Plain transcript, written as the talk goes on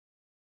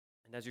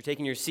And as you're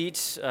taking your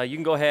seats, you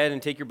can go ahead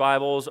and take your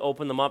Bibles,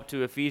 open them up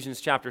to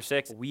Ephesians chapter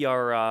 6. We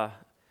are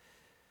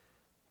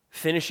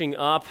finishing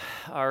up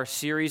our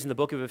series in the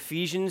book of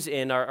Ephesians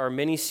in our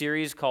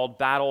mini-series called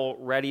Battle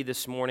Ready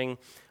this morning.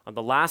 On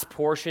the last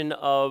portion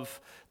of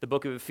the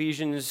book of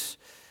Ephesians,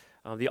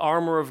 the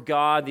armor of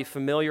God, the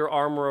familiar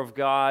armor of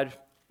God.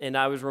 And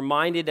I was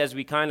reminded as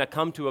we kind of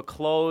come to a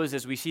close,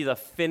 as we see the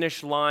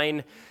finish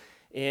line,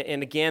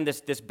 and again,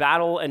 this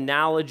battle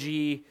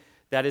analogy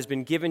that has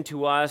been given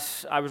to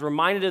us, I was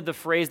reminded of the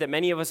phrase that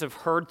many of us have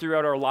heard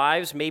throughout our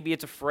lives. Maybe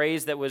it's a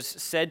phrase that was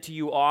said to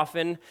you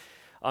often.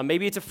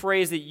 Maybe it's a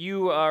phrase that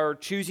you are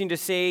choosing to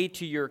say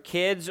to your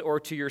kids or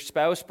to your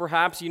spouse,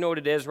 perhaps. You know what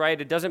it is, right?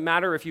 It doesn't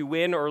matter if you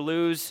win or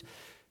lose.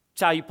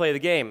 It's how you play the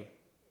game.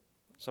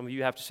 Some of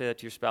you have to say that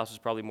to your spouses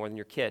probably more than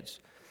your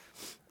kids.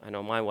 I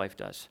know my wife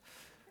does.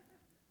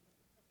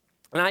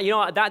 And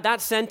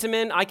that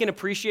sentiment, I can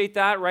appreciate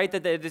that, right?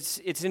 That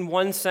it's in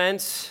one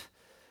sense.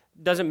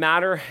 Doesn't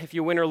matter if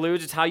you win or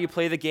lose, it's how you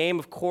play the game.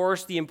 Of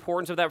course, the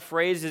importance of that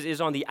phrase is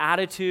on the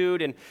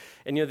attitude and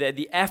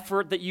the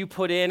effort that you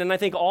put in. And I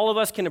think all of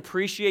us can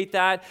appreciate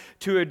that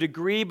to a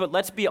degree, but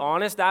let's be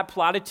honest, that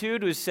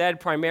platitude was said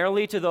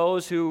primarily to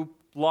those who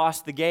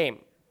lost the game,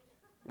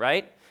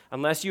 right?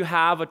 Unless you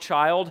have a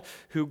child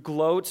who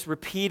gloats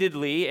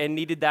repeatedly and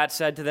needed that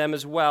said to them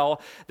as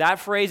well, that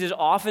phrase is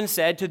often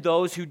said to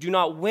those who do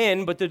not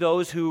win, but to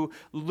those who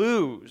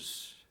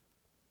lose.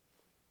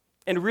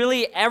 And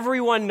really,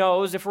 everyone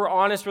knows, if we're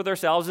honest with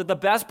ourselves, that the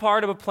best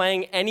part of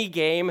playing any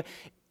game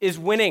is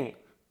winning.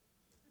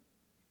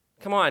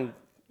 Come on,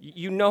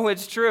 you know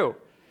it's true.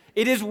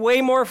 It is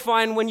way more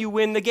fun when you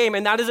win the game,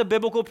 and that is a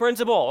biblical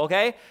principle,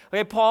 okay?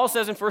 Paul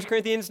says in 1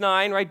 Corinthians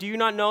 9, right, do you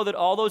not know that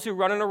all those who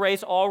run in a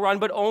race all run,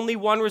 but only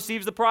one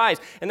receives the prize?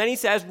 And then he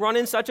says, run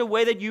in such a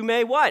way that you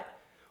may what?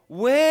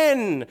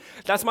 Win.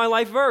 That's my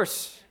life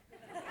verse.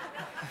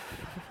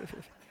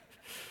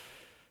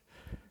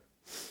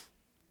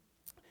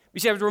 You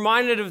see, I was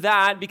reminded of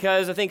that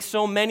because I think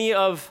so many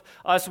of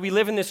us, we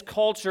live in this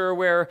culture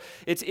where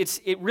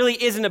it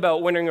really isn't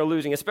about winning or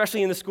losing,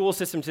 especially in the school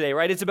system today,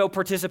 right? It's about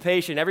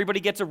participation. Everybody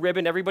gets a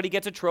ribbon, everybody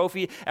gets a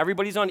trophy,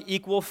 everybody's on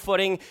equal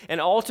footing,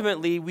 and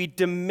ultimately we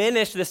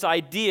diminish this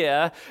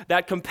idea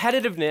that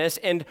competitiveness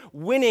and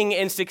winning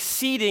and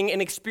succeeding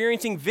and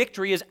experiencing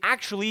victory is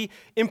actually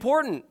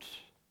important.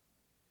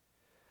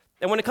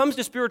 And when it comes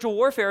to spiritual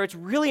warfare, it's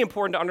really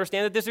important to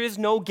understand that this is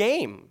no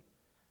game.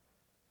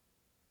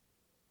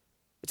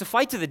 It's a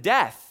fight to the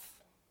death.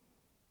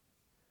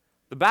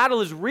 The battle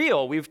is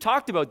real. We've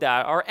talked about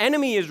that. Our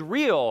enemy is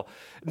real.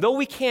 Though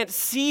we can't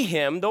see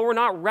him, though we're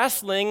not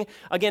wrestling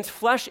against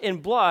flesh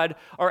and blood,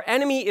 our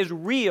enemy is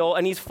real,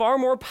 and he's far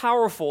more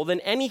powerful than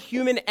any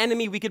human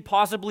enemy we could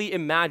possibly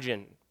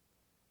imagine.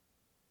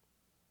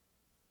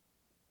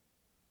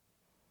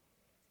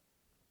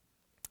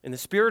 In the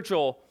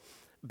spiritual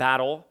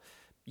battle,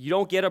 you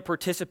don't get a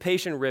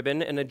participation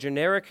ribbon and a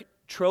generic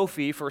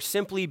trophy for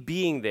simply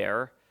being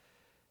there.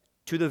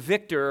 To the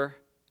victor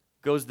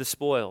goes the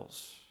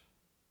spoils.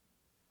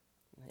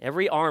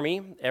 Every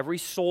army, every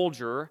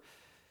soldier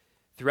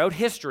throughout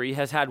history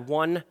has had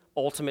one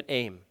ultimate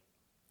aim: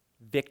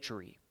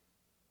 victory.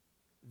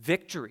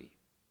 Victory.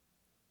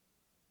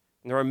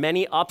 And there are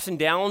many ups and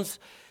downs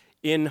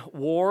in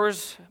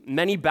wars,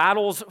 many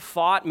battles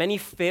fought, many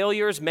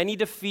failures, many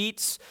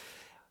defeats.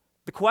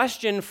 The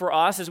question for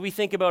us as we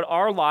think about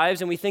our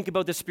lives and we think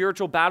about the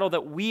spiritual battle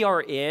that we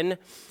are in,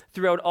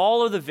 throughout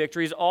all of the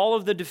victories, all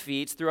of the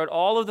defeats, throughout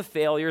all of the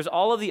failures,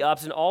 all of the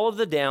ups and all of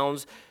the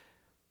downs,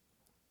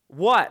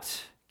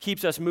 what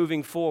keeps us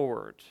moving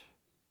forward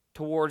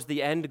towards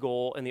the end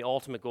goal and the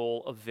ultimate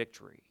goal of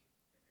victory?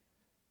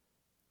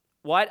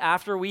 What,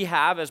 after we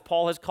have, as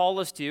Paul has called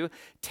us to,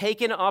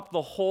 taken up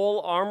the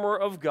whole armor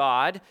of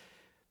God,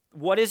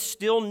 what is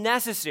still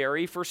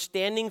necessary for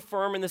standing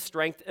firm in the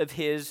strength of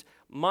his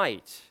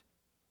might?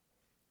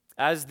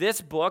 As this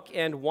book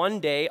and one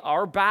day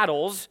our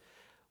battles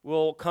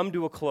will come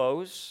to a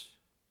close,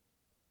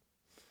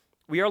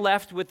 we are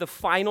left with the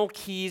final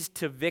keys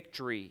to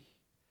victory.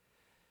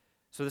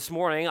 So this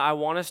morning, I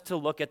want us to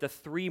look at the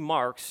 3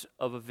 marks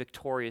of a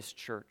victorious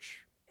church.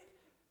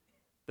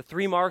 The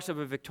 3 marks of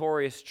a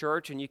victorious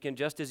church, and you can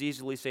just as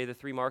easily say the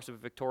 3 marks of a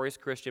victorious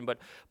Christian, but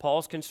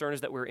Paul's concern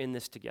is that we're in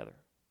this together.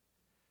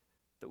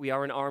 That we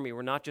are an army.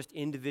 We're not just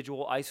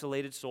individual,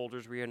 isolated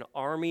soldiers. We are an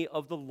army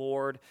of the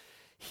Lord.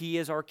 He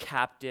is our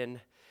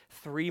captain.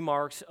 3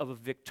 marks of a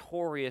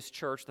victorious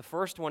church. The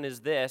first one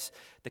is this: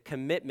 the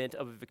commitment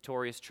of a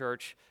victorious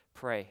church: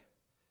 pray.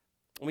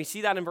 And we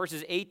see that in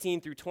verses 18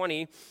 through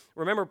 20.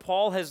 Remember,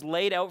 Paul has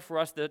laid out for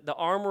us the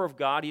armor of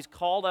God. He's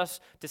called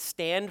us to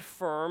stand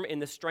firm in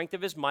the strength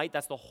of his might.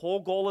 That's the whole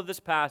goal of this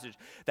passage,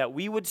 that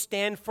we would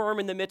stand firm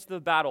in the midst of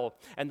the battle.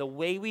 And the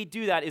way we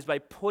do that is by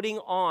putting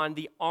on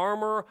the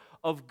armor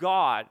of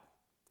God.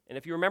 And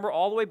if you remember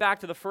all the way back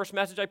to the first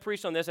message I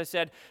preached on this, I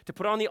said to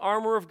put on the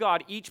armor of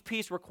God, each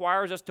piece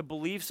requires us to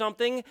believe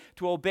something,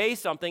 to obey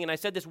something. And I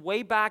said this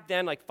way back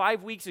then, like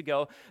 5 weeks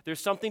ago, there's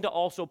something to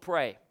also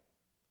pray.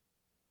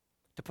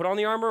 To put on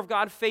the armor of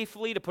God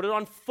faithfully, to put it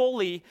on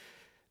fully,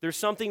 There's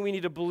something we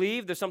need to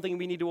believe, there's something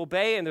we need to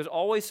obey, and there's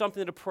always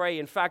something to pray.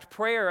 In fact,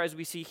 prayer, as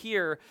we see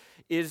here,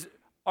 is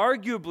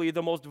arguably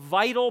the most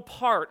vital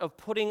part of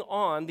putting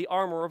on the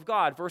armor of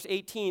God. Verse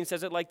 18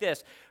 says it like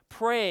this: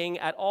 praying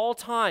at all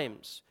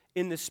times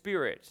in the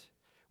Spirit,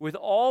 with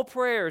all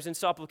prayers and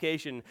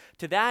supplication.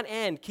 To that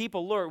end, keep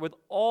alert with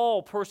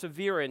all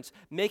perseverance,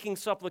 making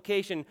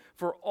supplication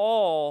for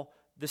all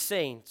the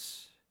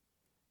saints,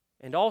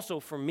 and also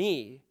for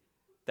me,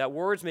 that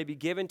words may be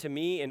given to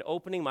me in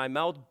opening my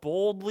mouth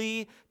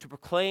boldly to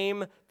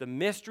proclaim the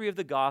mystery of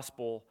the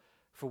gospel,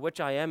 for which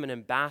I am an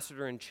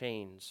ambassador in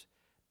chains,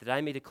 that I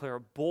may declare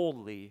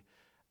boldly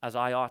as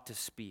I ought to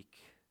speak.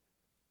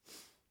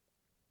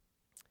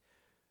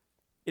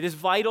 It is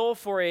vital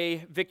for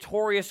a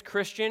victorious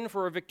Christian,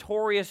 for a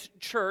victorious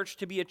church,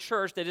 to be a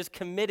church that is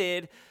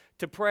committed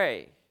to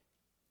pray.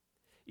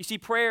 You see,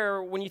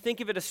 prayer, when you think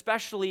of it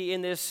especially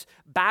in this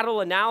battle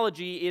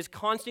analogy, is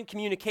constant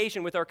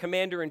communication with our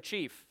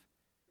commander-in-chief.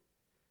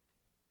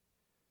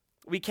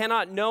 We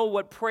cannot know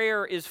what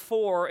prayer is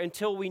for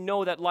until we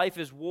know that life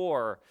is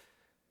war.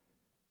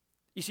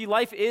 You see,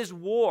 life is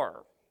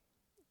war.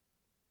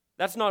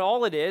 That's not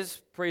all it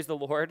is, praise the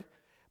Lord,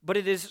 but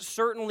it is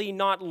certainly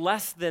not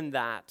less than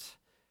that.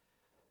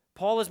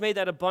 Paul has made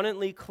that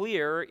abundantly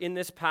clear in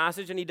this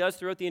passage, and he does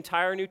throughout the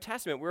entire New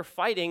Testament. We're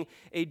fighting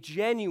a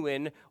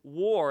genuine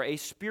war, a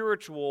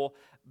spiritual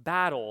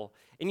battle.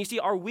 And you see,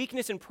 our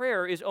weakness in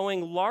prayer is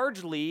owing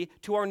largely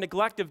to our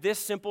neglect of this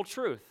simple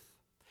truth.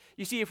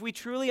 You see, if we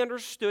truly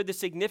understood the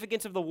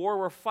significance of the war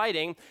we're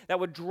fighting, that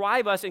would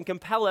drive us and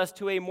compel us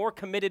to a more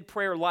committed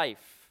prayer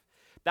life.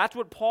 That's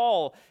what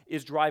Paul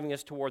is driving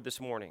us toward this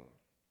morning.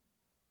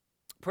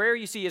 Prayer,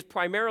 you see, is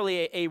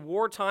primarily a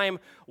wartime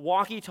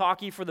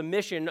walkie-talkie for the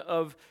mission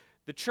of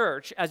the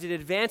church as it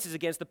advances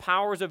against the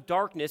powers of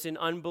darkness and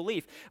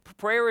unbelief.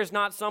 Prayer is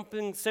not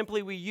something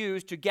simply we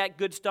use to get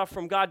good stuff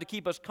from God to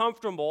keep us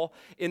comfortable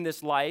in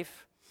this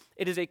life.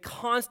 It is a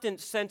constant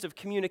sense of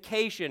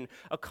communication,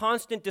 a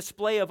constant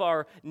display of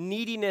our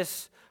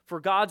neediness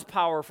for God's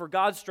power, for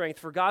God's strength,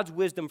 for God's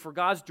wisdom, for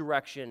God's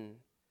direction.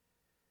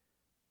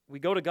 We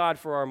go to God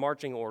for our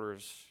marching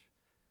orders,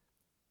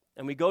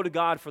 and we go to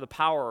God for the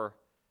power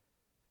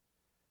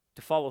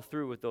to follow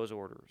through with those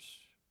orders.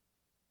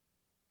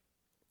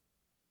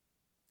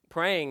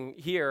 Praying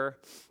here,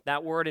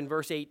 that word in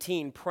verse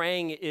 18,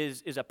 praying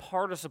is a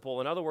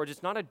participle. In other words,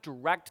 it's not a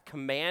direct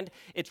command.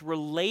 It's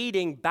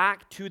relating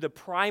back to the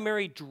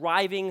primary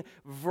driving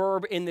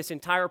verb in this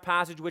entire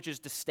passage, which is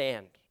to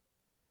stand.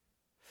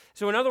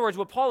 So in other words,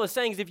 what Paul is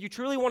saying is if you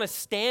truly want to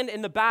stand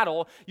in the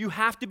battle, you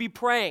have to be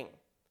praying.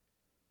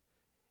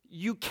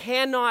 You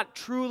cannot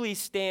truly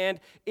stand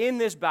in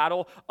this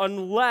battle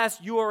unless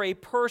you are a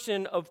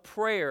person of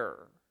prayer.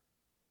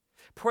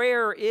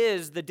 Prayer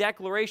is the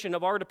declaration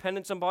of our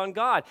dependence upon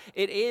God.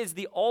 It is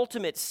the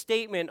ultimate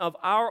statement of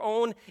our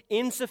own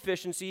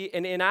insufficiency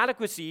and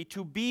inadequacy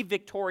to be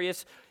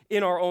victorious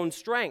in our own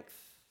strength.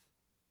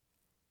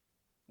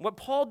 What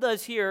Paul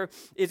does here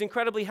is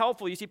incredibly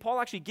helpful. You see,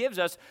 Paul actually gives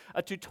us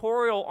a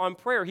tutorial on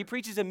prayer. He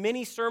preaches a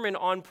mini sermon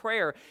on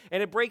prayer,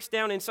 and it breaks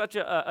down in such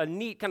a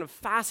neat, kind of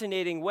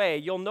fascinating way.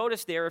 You'll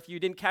notice there, if you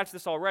didn't catch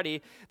this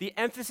already, the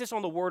emphasis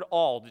on the word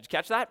all. Did you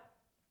catch that?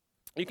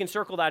 You can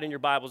circle that in your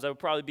Bibles. That would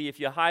probably be if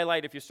you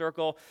highlight, if you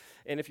circle,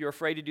 and if you're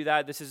afraid to do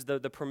that, this is the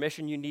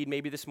permission you need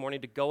maybe this morning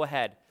to go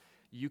ahead.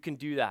 You can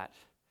do that.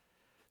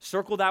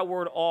 Circle that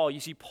word all. You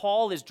see,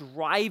 Paul is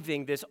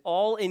driving this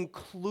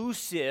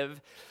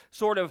all-inclusive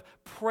sort of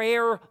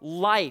prayer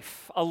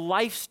life, a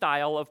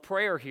lifestyle of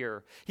prayer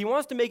here. He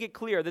wants to make it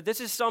clear that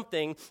this is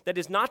something that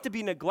is not to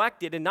be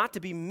neglected and not to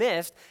be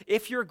missed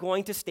if you're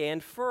going to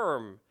stand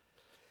firm.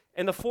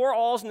 And the four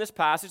alls in this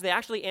passage, they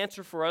actually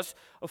answer for us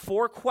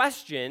 4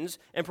 questions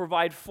and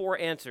provide 4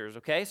 answers,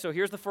 okay? So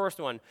here's the first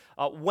one.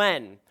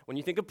 When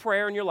you think of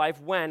prayer in your life,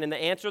 when, and the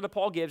answer that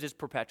Paul gives is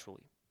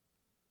perpetually.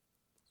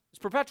 It's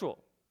perpetual.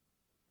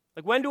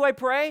 Like, when do I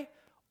pray?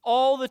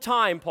 All the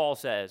time, Paul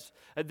says.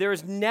 There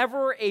is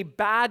never a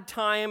bad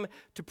time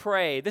to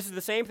pray. This is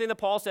the same thing that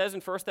Paul says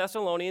in 1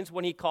 Thessalonians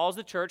when he calls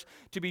the church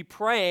to be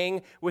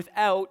praying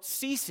without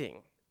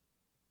ceasing.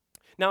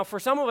 Now, for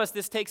some of us,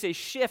 this takes a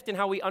shift in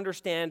how we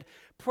understand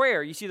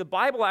prayer. You see, the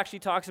Bible actually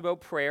talks about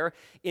prayer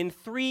in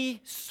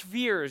 3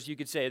 spheres, you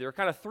could say. There are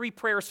kind of 3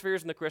 prayer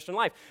spheres in the Christian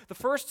life. The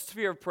first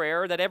sphere of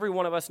prayer that every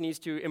one of us needs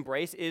to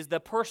embrace is the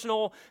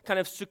personal, kind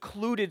of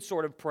secluded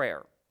sort of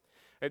prayer.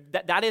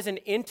 That is an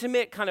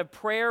intimate kind of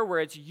prayer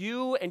where it's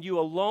you and you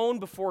alone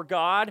before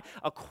God,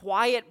 a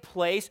quiet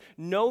place,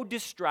 no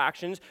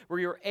distractions, where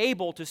you're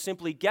able to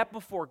simply get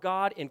before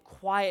God in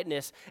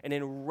quietness and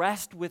in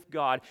rest with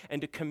God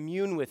and to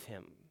commune with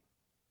Him.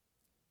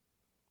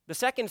 The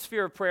second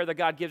sphere of prayer that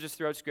God gives us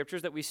throughout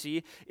Scriptures that we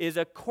see is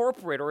a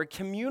corporate or a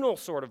communal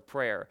sort of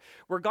prayer,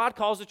 where God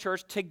calls the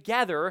church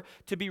together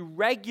to be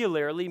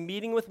regularly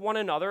meeting with one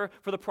another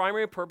for the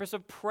primary purpose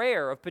of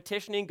prayer, of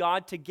petitioning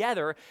God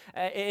together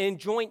in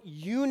joint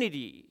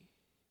unity.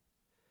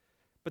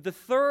 But the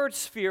third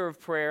sphere of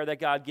prayer that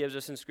God gives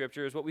us in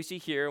Scripture is what we see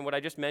here and what I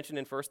just mentioned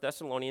in 1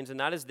 Thessalonians, and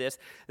that is this,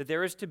 that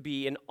there is to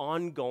be an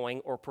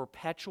ongoing or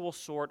perpetual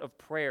sort of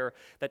prayer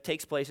that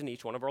takes place in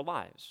each one of our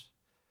lives.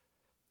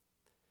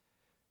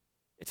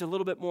 It's a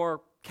little bit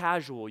more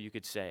casual, you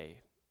could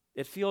say.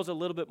 It feels a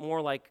little bit more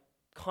like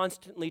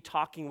constantly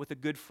talking with a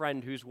good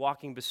friend who's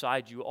walking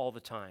beside you all the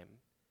time.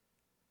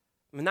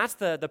 I mean, that's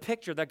the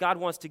picture that God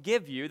wants to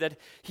give you, that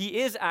he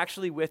is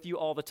actually with you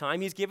all the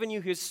time. He's given you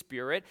his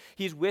Spirit.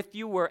 He's with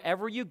you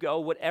wherever you go,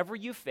 whatever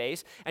you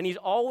face, and he's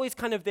always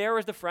kind of there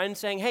as the friend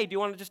saying, hey, do you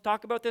want to just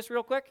talk about this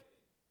real quick?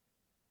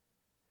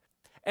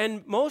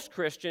 And most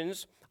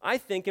Christians, I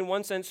think, in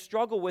one sense,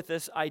 struggle with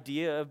this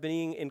idea of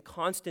being in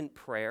constant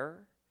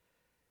prayer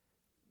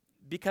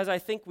because I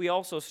think we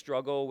also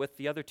struggle with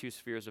the other two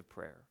spheres of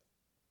prayer.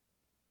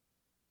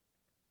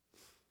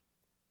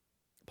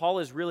 Paul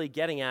is really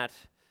getting at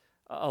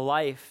a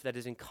life that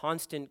is in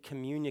constant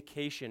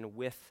communication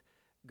with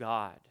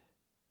God,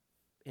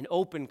 in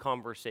open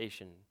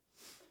conversation.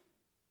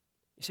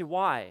 You say,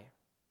 why?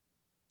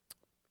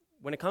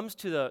 When it comes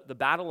to the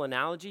battle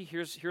analogy,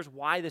 here's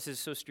why this is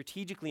so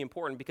strategically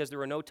important, because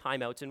there are no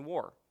timeouts in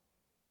war.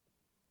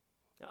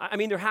 I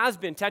mean, there has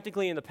been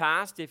technically in the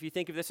past, if you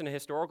think of this in a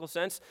historical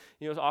sense,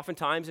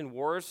 oftentimes in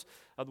wars,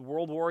 the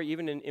World War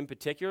even in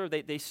particular,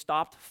 they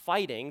stopped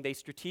fighting. They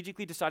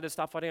strategically decided to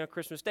stop fighting on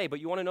Christmas Day. But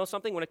you want to know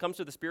something? When it comes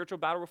to the spiritual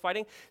battle we're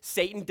fighting,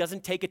 Satan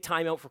doesn't take a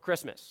timeout for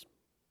Christmas.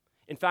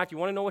 In fact, you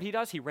want to know what he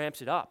does? He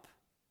ramps it up.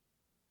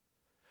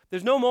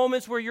 There's no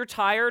moments where you're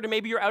tired and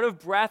maybe you're out of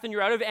breath and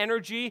you're out of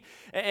energy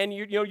and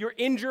you're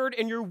injured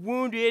and you're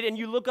wounded and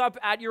you look up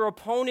at your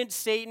opponent,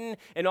 Satan,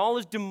 and all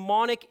his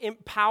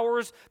demonic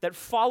powers that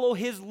follow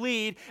his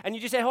lead, and you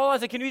just say, hold on a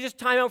second, can you just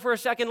time out for a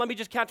second? Let me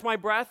just catch my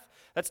breath.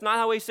 That's not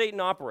how Satan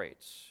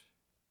operates.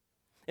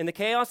 In the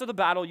chaos of the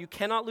battle, you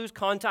cannot lose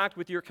contact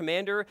with your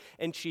commander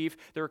in chief.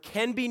 There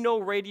can be no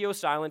radio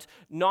silence,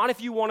 not if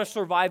you want to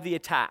survive the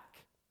attack,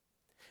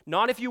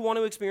 not if you want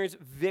to experience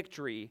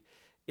victory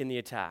in the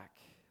attack.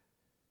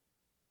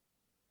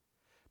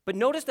 But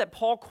notice that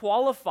Paul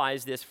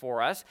qualifies this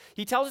for us.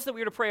 He tells us that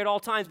we are to pray at all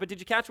times, but did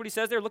you catch what he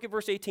says there? Look at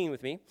verse 18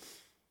 with me.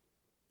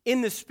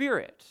 In the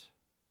Spirit.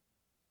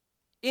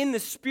 In the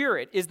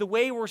Spirit is the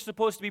way we're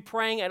supposed to be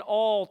praying at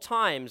all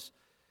times.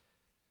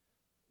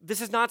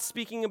 This is not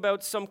speaking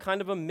about some kind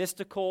of a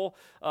mystical,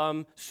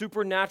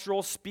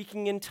 supernatural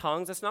speaking in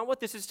tongues. That's not what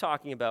this is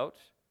talking about.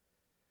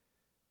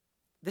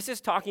 This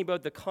is talking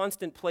about the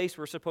constant place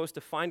we're supposed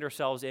to find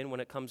ourselves in when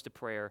it comes to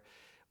prayer.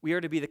 We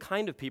are to be the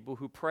kind of people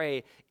who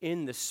pray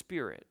in the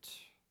Spirit.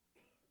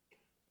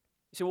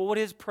 You say, well, what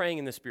is praying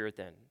in the Spirit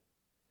then?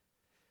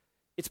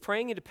 It's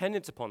praying in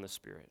dependence upon the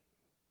Spirit.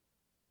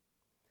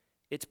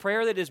 It's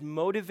prayer that is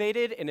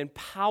motivated and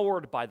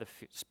empowered by the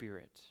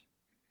Spirit.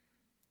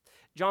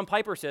 John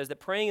Piper says that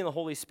praying in the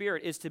Holy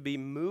Spirit is to be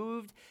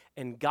moved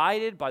and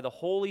guided by the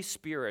Holy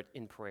Spirit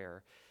in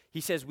prayer.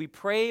 He says we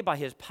pray by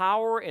his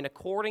power and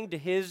according to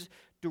his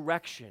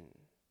direction.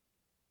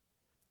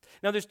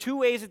 Now, there's two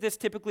ways that this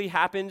typically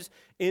happens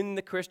in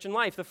the Christian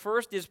life. The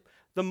first is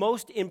the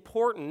most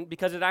important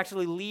because it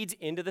actually leads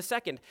into the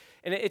second.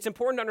 And it's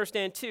important to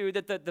understand, too,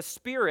 that the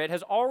Spirit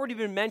has already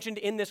been mentioned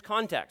in this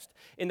context.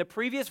 In the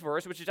previous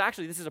verse, which is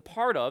actually, this is a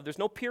part of, there's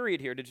no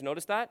period here. Did you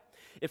notice that?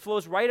 It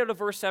flows right out of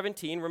verse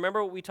 17.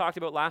 Remember what we talked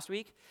about last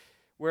week?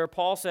 Where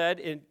Paul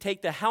said,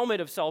 take the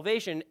helmet of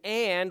salvation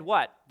and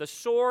what? The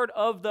sword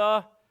of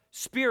the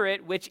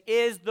Spirit, which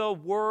is the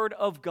Word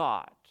of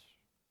God.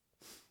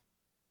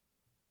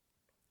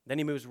 Then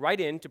he moves right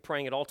into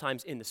praying at all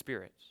times in the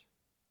Spirit.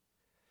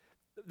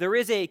 There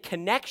is a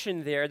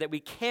connection there that we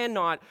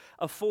cannot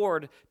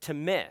afford to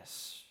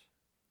miss.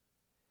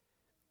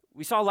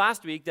 We saw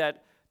last week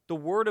that the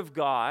Word of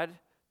God,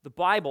 the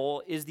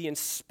Bible, is the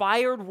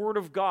inspired Word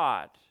of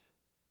God.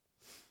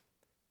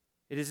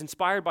 It is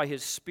inspired by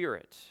his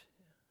Spirit.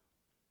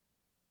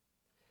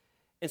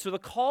 And so the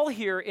call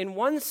here, in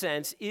one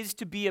sense, is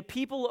to be a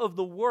people of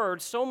the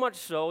Word, so much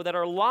so that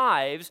our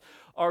lives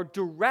are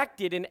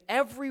directed in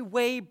every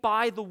way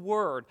by the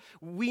Word.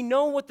 We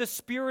know what the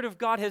Spirit of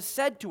God has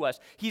said to us.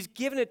 He's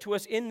given it to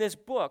us in this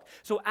book.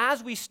 So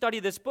as we study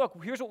this book,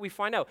 here's what we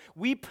find out.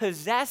 We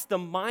possess the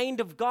mind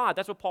of God.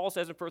 That's what Paul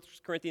says in 1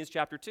 Corinthians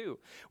chapter 2.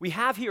 We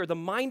have here the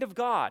mind of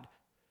God,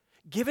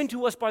 given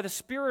to us by the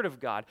Spirit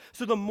of God.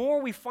 So the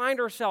more we find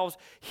ourselves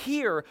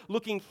here,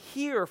 looking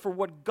here for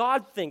what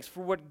God thinks,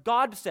 for what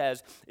God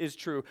says is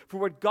true, for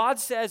what God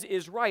says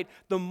is right,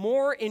 the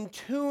more in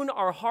tune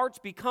our hearts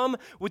become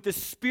with the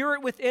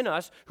Spirit within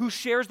us who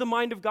shares the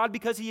mind of God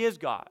because he is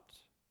God.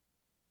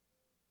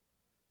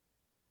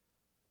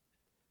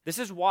 This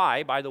is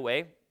why, by the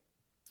way,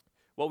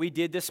 what we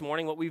did this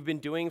morning, what we've been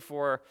doing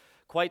for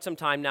quite some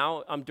time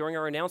now during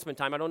our announcement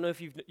time. I don't know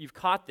if you've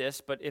caught this,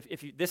 but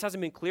if this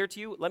hasn't been clear to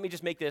you, let me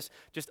just make this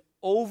just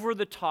over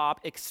the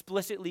top,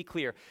 explicitly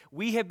clear.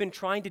 We have been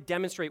trying to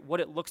demonstrate what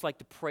it looks like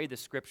to pray the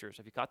Scriptures.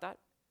 Have you caught that?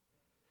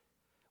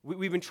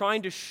 We've been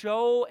trying to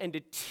show and to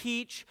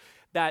teach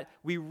that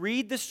we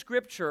read the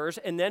scriptures,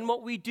 and then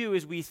what we do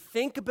is we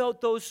think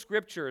about those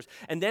scriptures,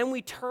 and then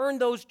we turn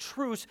those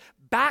truths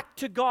back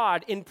to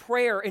God in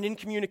prayer and in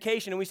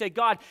communication. And we say,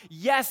 God,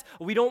 yes,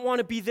 we don't want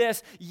to be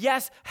this.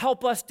 Yes,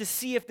 help us to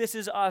see if this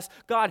is us.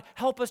 God,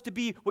 help us to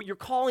be what you're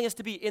calling us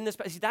to be in this.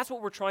 See, that's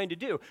what we're trying to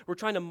do. We're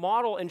trying to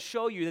model and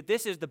show you that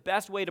this is the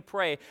best way to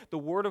pray the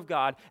Word of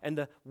God and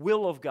the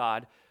will of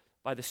God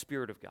by the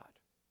Spirit of God.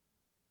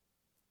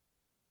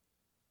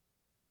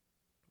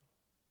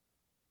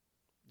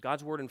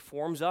 God's Word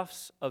informs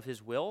us of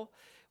His will,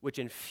 which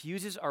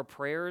infuses our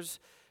prayers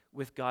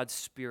with God's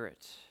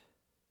Spirit.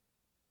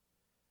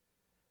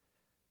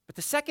 But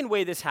the second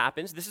way this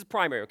happens, this is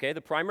primary, okay?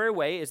 The primary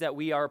way is that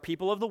we are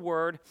people of the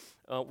Word.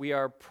 We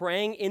are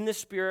praying in the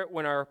Spirit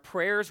when our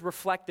prayers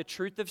reflect the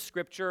truth of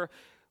Scripture,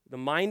 the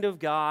mind of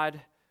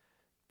God,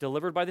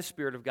 delivered by the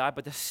Spirit of God.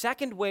 But the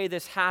second way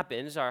this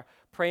happens, our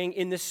praying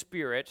in the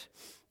Spirit,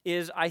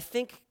 is, I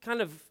think,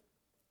 kind of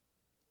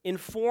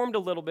informed a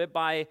little bit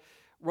by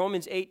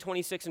Romans 8,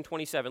 26 and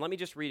 27. Let me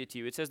just read it to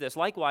you. It says this,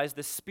 likewise,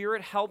 the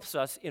Spirit helps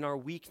us in our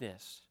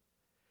weakness,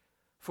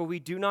 for we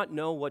do not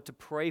know what to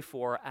pray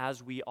for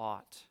as we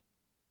ought.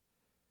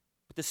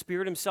 But the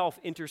Spirit Himself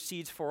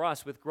intercedes for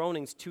us with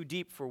groanings too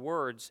deep for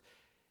words,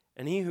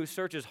 and He who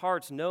searches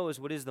hearts knows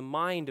what is the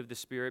mind of the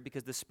Spirit,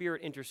 because the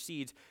Spirit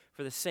intercedes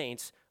for the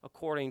saints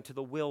according to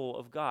the will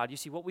of God. You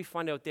see, what we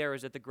find out there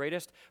is that the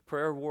greatest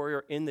prayer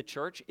warrior in the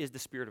church is the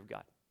Spirit of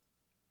God.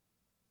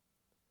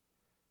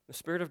 The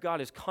Spirit of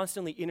God is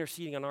constantly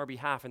interceding on our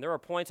behalf. And there are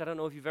points, I don't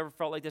know if you've ever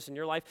felt like this in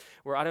your life,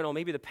 where, I don't know,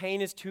 maybe the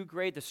pain is too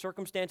great, the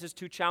circumstances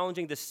too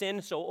challenging, the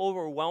sin so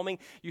overwhelming,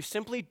 you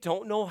simply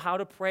don't know how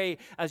to pray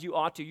as you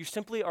ought to. You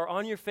simply are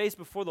on your face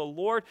before the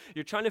Lord.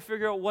 You're trying to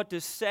figure out what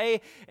to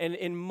say. And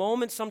in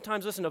moments,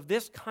 sometimes, listen, of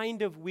this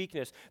kind of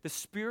weakness, the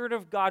Spirit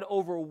of God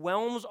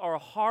overwhelms our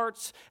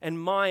hearts and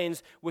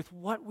minds with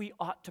what we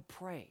ought to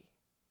pray.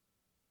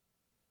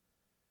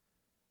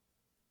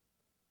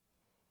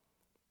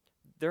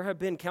 There have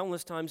been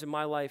countless times in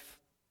my life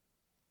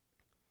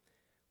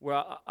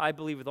where I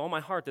believe with all my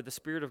heart that the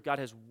Spirit of God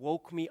has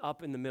woke me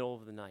up in the middle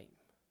of the night.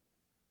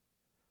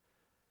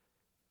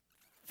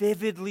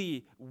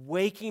 Vividly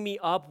waking me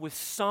up with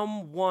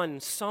someone,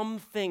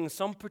 something,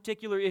 some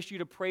particular issue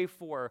to pray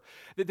for.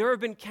 That there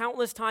have been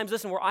countless times,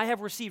 listen, where I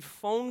have received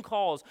phone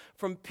calls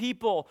from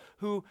people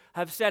who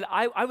have said,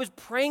 I was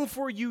praying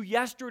for you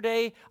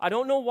yesterday. I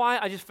don't know why.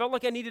 I just felt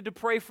like I needed to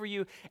pray for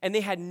you. And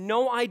they had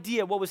no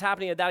idea what was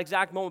happening at that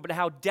exact moment, but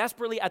how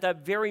desperately at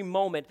that very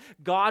moment,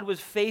 God was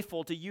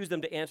faithful to use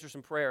them to answer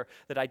some prayer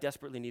that I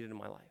desperately needed in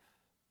my life.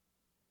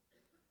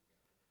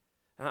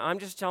 I'm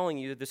just telling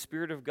you that the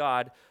Spirit of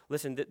God,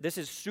 listen, this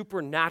is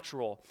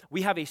supernatural.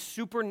 We have a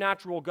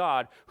supernatural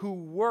God who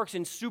works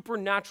in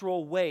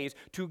supernatural ways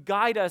to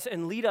guide us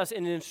and lead us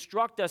and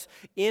instruct us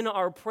in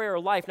our prayer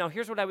life. Now,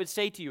 here's what I would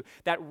say to you.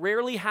 That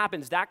rarely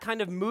happens, that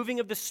kind of moving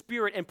of the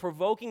Spirit and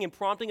provoking and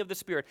prompting of the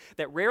Spirit,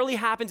 that rarely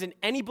happens in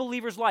any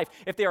believer's life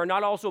if they are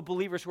not also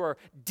believers who are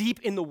deep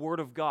in the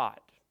Word of God.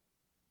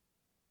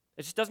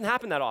 It just doesn't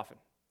happen that often.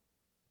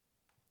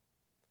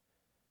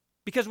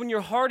 Because when your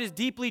heart is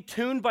deeply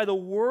tuned by the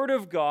Word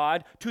of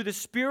God to the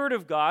Spirit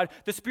of God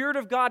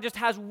just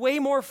has way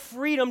more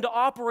freedom to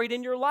operate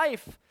in your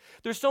life.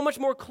 There's so much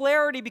more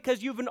clarity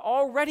because you've been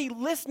already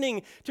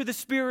listening to the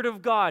Spirit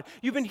of God.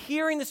 You've been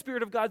hearing the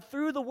Spirit of God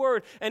through the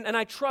Word. And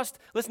I trust,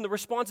 listen, the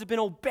response has been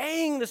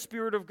obeying the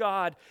Spirit of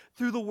God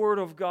through the Word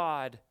of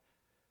God.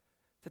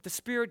 That the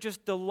Spirit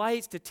just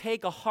delights to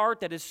take a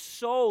heart that is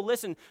so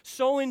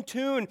in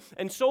tune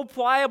and so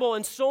pliable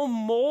and so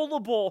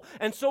moldable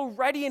and so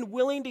ready and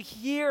willing to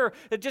hear,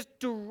 that just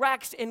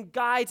directs and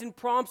guides and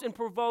prompts and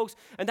provokes.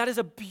 And that is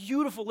a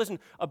beautiful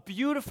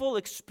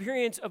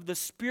experience of the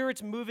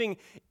Spirit's moving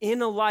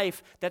in a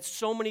life that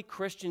so many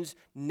Christians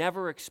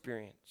never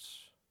experience.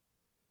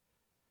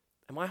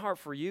 And my heart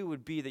for you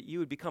would be that you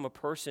would become a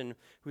person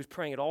who's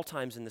praying at all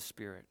times in the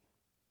Spirit.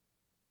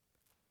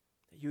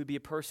 That you would be a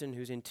person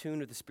who's in tune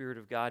with the Spirit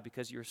of God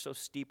because you're so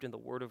steeped in the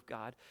Word of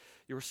God.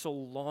 You're so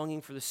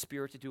longing for the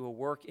Spirit to do a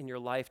work in your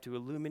life, to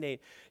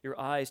illuminate your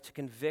eyes, to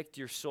convict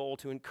your soul,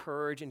 to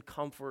encourage and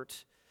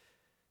comfort.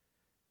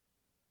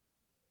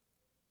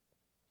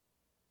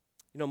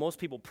 You know, most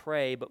people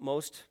pray, but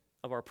most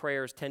of our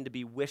prayers tend to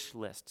be wish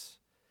lists.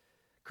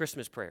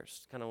 Christmas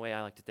prayers, kind of the way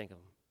I like to think of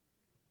them.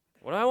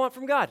 What do I want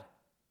from God?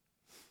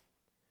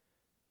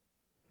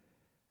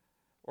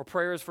 Or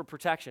prayers for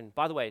protection.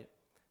 By the way,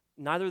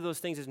 neither of those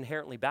things is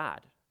inherently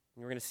bad.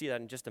 We're going to see that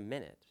in just a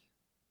minute.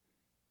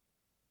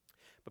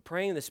 But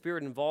praying in the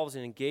Spirit involves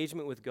an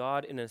engagement with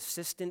God, an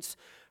assistance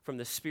from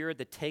the Spirit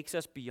that takes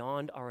us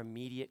beyond our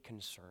immediate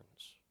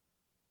concerns.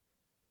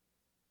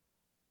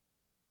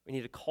 We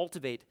need to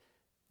cultivate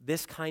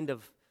this kind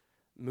of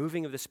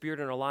moving of the Spirit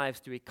in our lives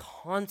through a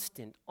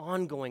constant,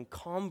 ongoing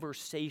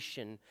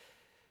conversation.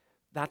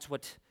 That's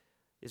what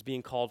is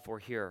being called for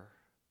here.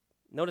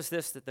 Notice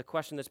this, that the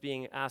question that's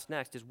being asked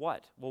next is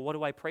what? Well, what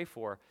do I pray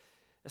for?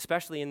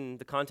 Especially in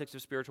the context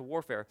of spiritual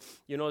warfare.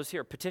 You notice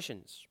here,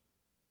 petitions.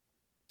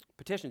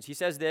 petitions. He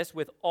says this,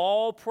 with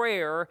all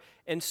prayer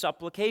and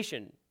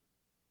supplication.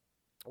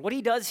 What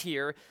he does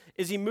here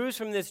is he moves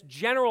from this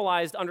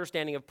generalized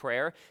understanding of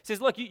prayer. He says,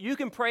 look, you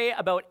can pray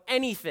about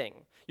anything.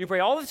 You can pray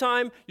all the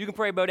time, you can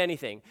pray about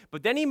anything.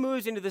 But then he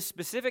moves into this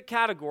specific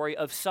category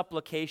of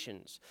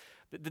supplications.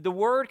 The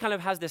word kind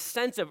of has this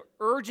sense of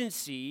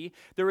urgency.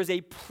 There is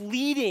a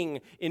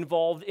pleading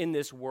involved in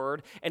this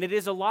word, and it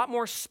is a lot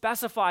more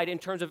specified in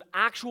terms of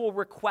actual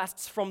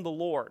requests from the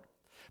Lord.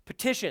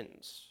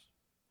 Petitions.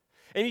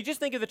 And you just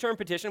think of the term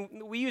petition.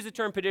 We use the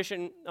term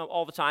petition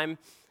all the time.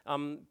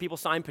 People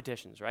sign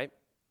petitions, right?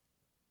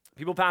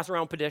 People pass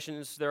around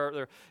petitions.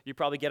 You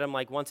probably get them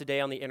like once a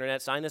day on the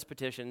internet. Sign this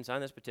petition, sign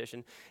this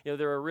petition. You know,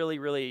 there are really,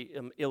 really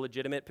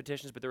illegitimate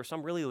petitions, but there are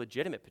some really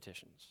legitimate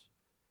petitions.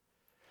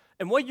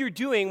 And what you're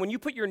doing when you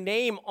put your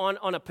name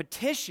on a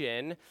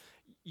petition,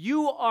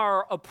 you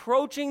are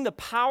approaching the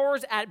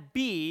powers at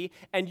be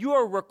and you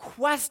are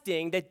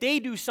requesting that they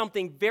do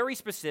something very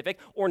specific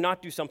or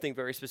not do something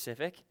very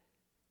specific.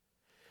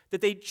 That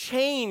they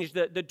change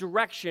the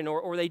direction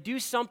or they do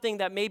something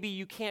that maybe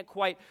you can't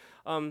quite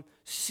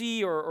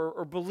see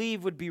or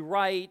believe would be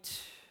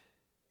right.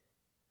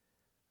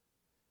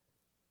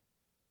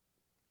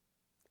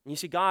 And you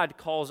see, God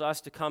calls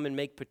us to come and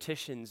make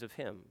petitions of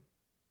Him.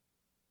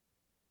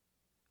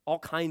 All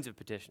kinds of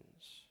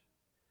petitions.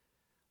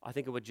 I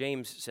think of what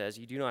James says,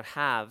 you do not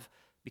have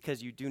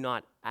because you do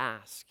not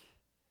ask.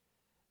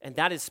 And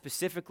that is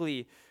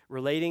specifically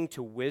relating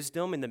to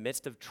wisdom in the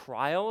midst of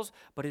trials,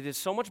 but it is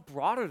so much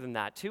broader than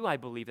that too, I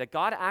believe, that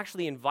God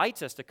actually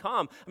invites us to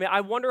come. I mean,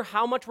 I wonder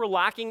how much we're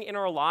lacking in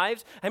our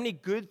lives, how many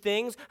good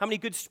things, how many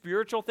good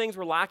spiritual things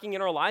we're lacking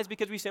in our lives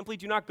because we simply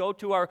do not go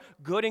to our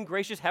good and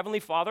gracious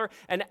Heavenly Father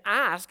and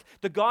ask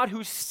the God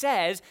who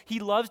says He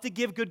loves to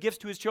give good gifts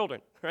to His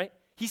children, right?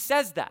 He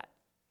says that.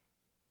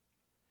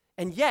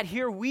 And yet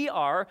here we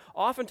are,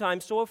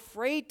 oftentimes so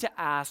afraid to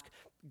ask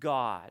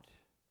God.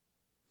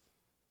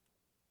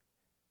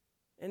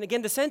 And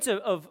again, the sense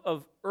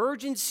of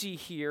urgency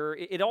here,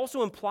 it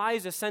also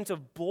implies a sense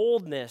of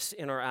boldness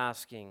in our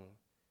asking. You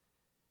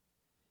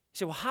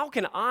say, well, how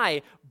can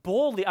I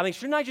boldly,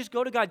 shouldn't I just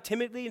go to God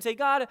timidly and say,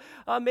 God,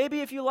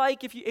 maybe if you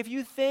like, if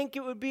you think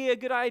it would be a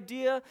good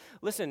idea?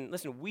 Listen,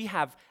 we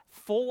have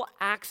full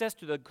access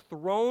to the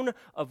throne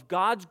of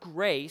God's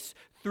grace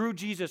through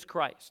Jesus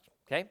Christ,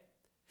 okay?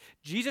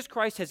 Jesus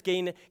Christ has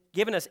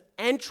given us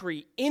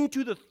entry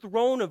into the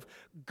throne of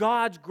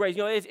God's grace.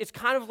 You know, it's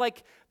kind of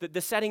like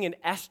the setting in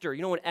Esther.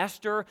 You know, when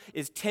Esther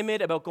is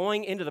timid about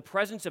going into the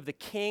presence of the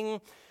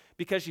king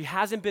because she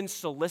hasn't been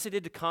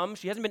solicited to come,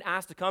 she hasn't been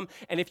asked to come,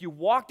 and if you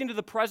walked into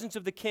the presence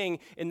of the king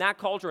in that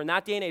culture, in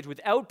that day and age,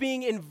 without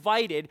being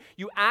invited,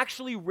 you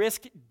actually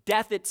risk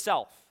death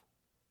itself.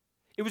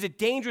 It was a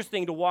dangerous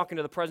thing to walk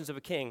into the presence of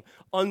a king,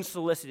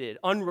 unsolicited,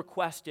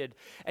 unrequested.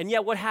 And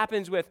yet what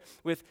happens with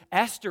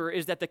Esther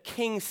is that the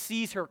king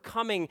sees her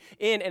coming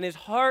in, and his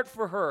heart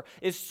for her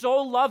is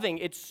so loving,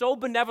 it's so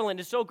benevolent,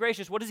 it's so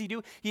gracious. What does he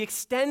do? He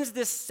extends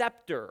this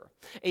scepter,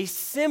 a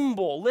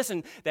symbol,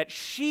 listen, that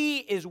she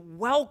is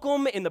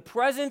welcome in the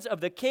presence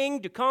of the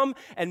king to come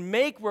and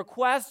make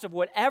requests of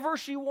whatever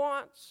she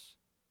wants.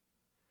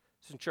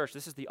 Listen, church,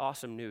 this is the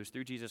awesome news.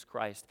 Through Jesus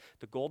Christ,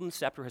 the golden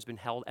scepter has been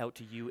held out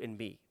to you and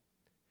me.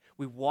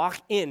 We walk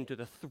into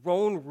the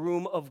throne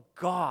room of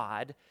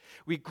God.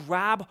 We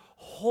grab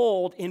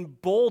hold in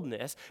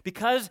boldness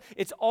because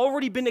it's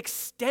already been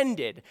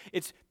extended.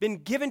 It's been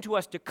given to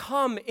us to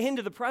come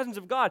into the presence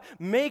of God.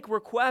 Make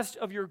request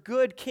of your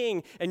good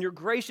King and your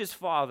gracious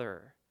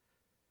Father.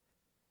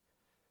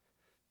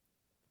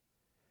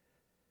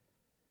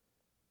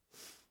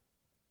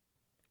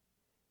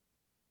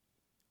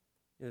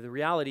 You know, the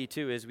reality,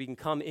 too, is we can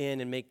come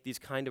in and make these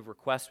kind of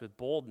requests with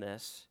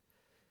boldness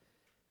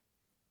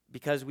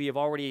because we have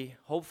already,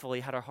 hopefully,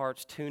 had our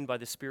hearts tuned by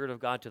the Spirit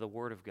of God to the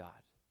Word of God.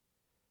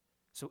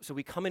 So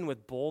we come in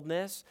with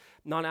boldness,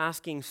 not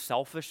asking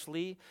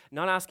selfishly,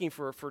 not asking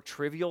for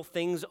trivial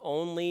things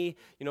only,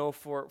 you know,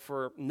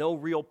 for no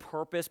real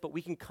purpose, but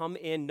we can come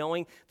in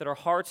knowing that our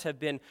hearts have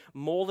been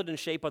molded and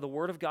shaped by the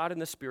Word of God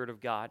and the Spirit of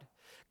God.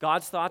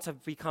 God's thoughts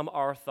have become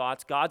our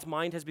thoughts. God's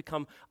mind has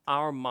become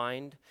our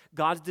mind.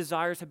 God's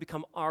desires have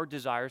become our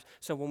desires.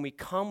 So when we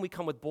come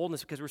with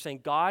boldness because we're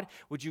saying, God,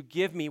 would you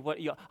give me what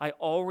I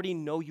already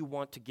know you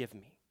want to give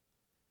me?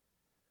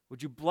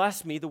 Would you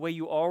bless me the way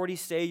you already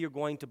say you're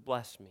going to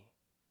bless me?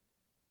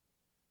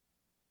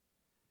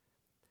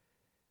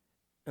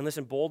 And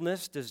listen,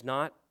 boldness does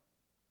not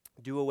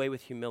do away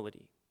with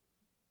humility.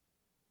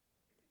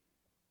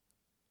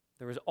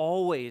 There is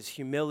always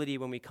humility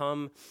when we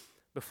come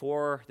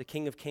before the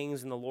King of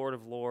Kings and the Lord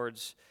of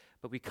Lords,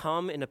 but we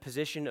come in a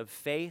position of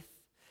faith,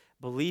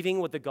 believing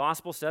what the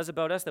gospel says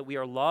about us, that we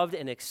are loved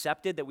and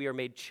accepted, that we are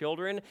made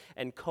children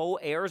and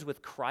co-heirs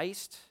with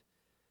Christ.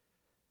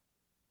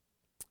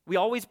 We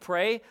always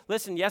pray,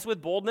 listen, yes, with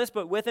boldness,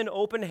 but with an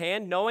open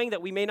hand, knowing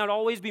that we may not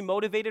always be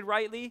motivated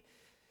rightly.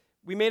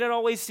 We may not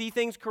always see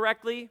things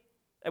correctly,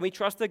 and we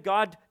trust that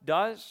God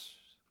does.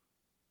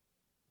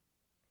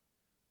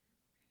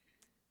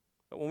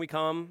 But when we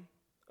come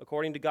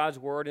according to God's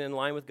word and in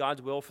line with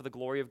God's will for the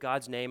glory of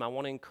God's name, I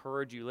want to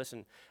encourage you,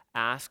 listen,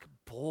 ask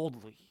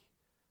boldly.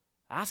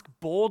 Ask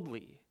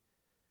boldly.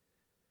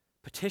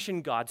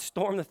 Petition God,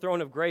 storm the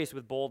throne of grace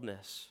with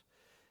boldness,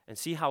 and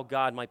see how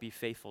God might be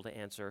faithful to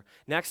answer.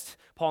 Next,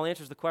 Paul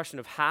answers the question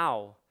of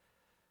how.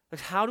 Like,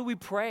 how do we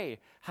pray?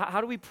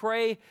 How do we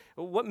pray?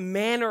 What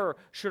manner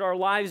should our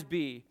lives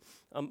be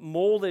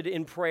molded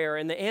in prayer?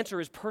 And the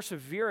answer is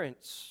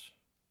perseverance.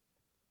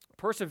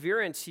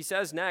 Perseverance, he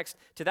says next,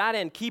 to that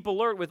end, keep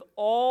alert with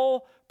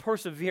all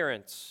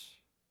perseverance.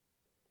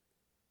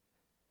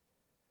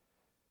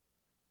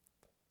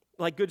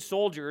 Like good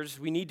soldiers,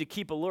 we need to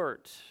keep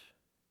alert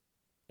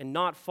and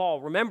not fall.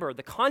 Remember,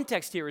 the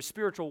context here is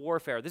spiritual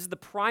warfare. This is the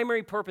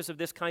primary purpose of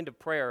this kind of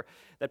prayer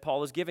that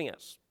Paul is giving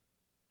us.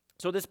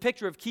 So this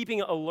picture of keeping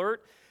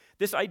alert,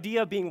 this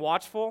idea of being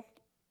watchful,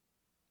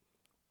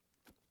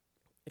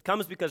 it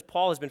comes because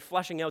Paul has been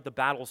fleshing out the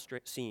battle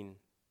scene.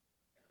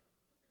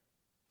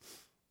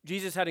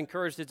 Jesus had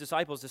encouraged his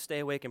disciples to stay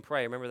awake and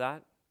pray. Remember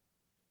that?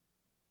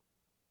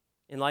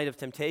 In light of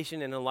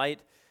temptation and in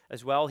light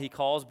as well, he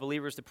calls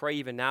believers to pray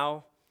even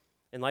now,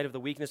 in light of the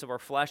weakness of our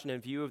flesh and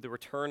in view of the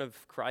return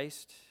of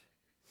Christ.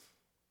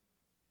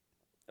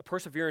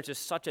 Perseverance is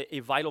such a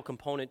vital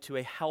component to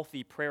a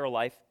healthy prayer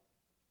life.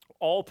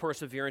 All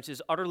perseverance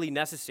is utterly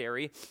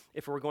necessary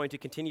if we're going to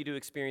continue to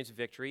experience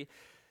victory.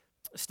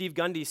 Steve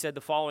Gundy said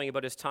the following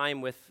about his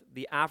time with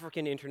the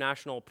African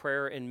International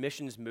Prayer and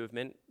Missions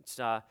Movement. It's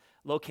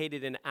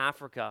located in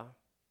Africa.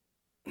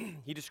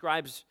 He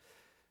describes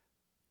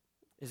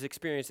his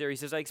experience there. He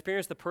says, I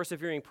experienced the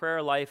persevering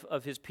prayer life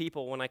of his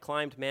people when I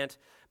climbed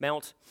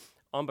Mount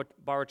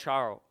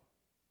Ambaracharo,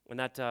 and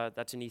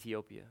that's in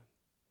Ethiopia.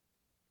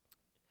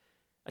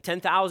 A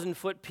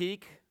 10,000-foot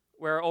peak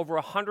where over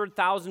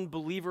 100,000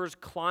 believers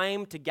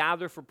climb to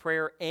gather for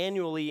prayer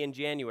annually in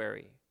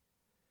January.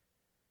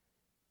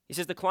 He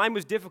says the climb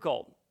was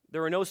difficult.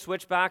 There were no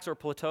switchbacks or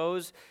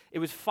plateaus. It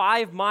was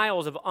 5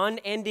 miles of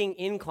unending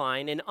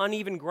incline and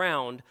uneven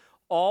ground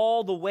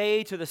all the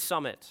way to the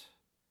summit.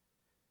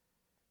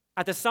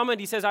 At the summit,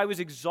 he says, I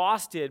was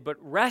exhausted but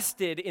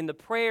rested in the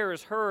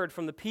prayers heard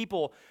from the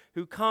people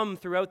who come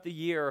throughout the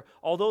year.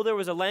 Although there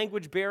was a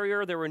language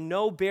barrier, there were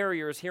no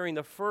barriers hearing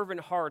the fervent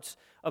hearts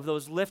of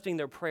those lifting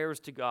their prayers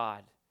to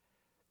God.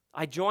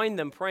 I joined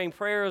them praying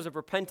prayers of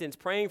repentance,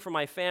 praying for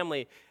my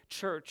family,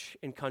 church,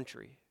 and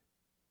country.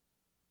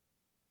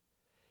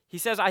 He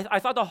says, I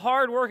thought the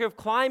hard work of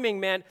climbing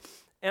meant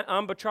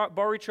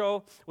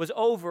Ambaracharo was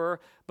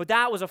over, but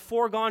that was a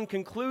foregone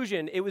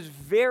conclusion. It was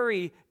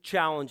very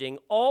challenging.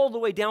 All the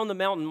way down the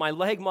mountain, my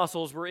leg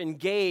muscles were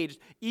engaged.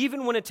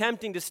 Even when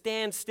attempting to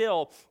stand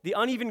still, the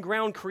uneven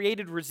ground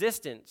created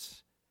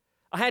resistance.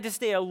 I had to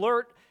stay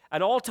alert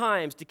at all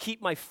times to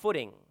keep my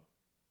footing.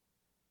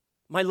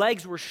 My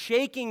legs were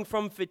shaking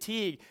from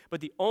fatigue, but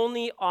the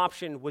only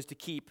option was to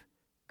keep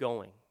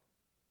going.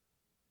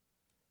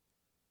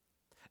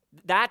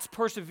 That's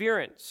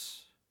perseverance.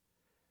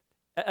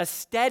 A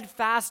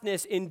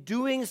steadfastness in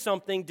doing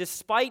something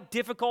despite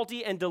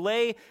difficulty and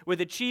delay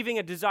with achieving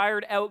a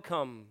desired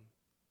outcome.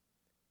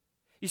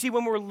 You see,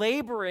 when we're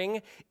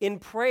laboring in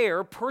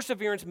prayer,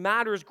 perseverance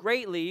matters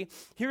greatly.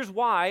 Here's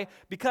why.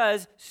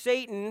 Because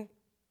Satan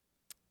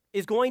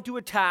is going to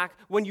attack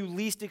when you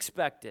least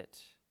expect it.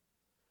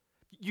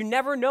 You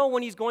never know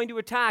when he's going to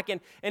attack. And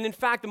in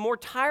fact, the more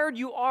tired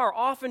you are,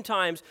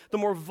 oftentimes, the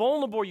more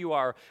vulnerable you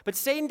are. But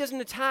Satan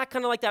doesn't attack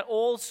kind of like that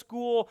old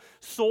school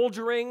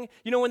soldiering.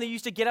 You know, when they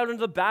used to get out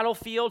into the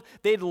battlefield,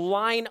 they'd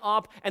line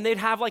up and they'd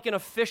have like an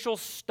official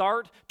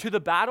start to the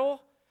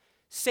battle.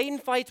 Satan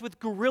fights with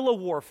guerrilla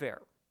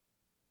warfare,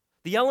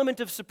 the element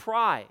of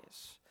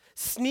surprise,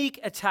 sneak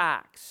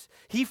attacks.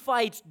 He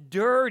fights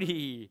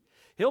dirty.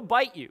 He'll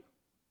bite you,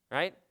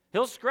 right?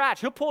 He'll scratch.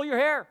 He'll pull your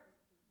hair.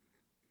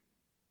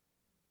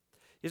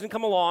 He doesn't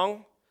come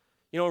along,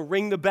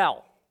 ring the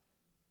bell.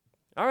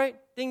 All right,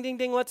 ding, ding,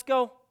 ding, let's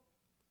go.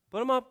 Put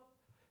him up.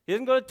 He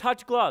doesn't go to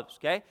touch gloves,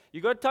 okay?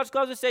 You go to touch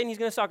gloves with Satan, he's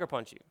going to sucker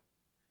punch you.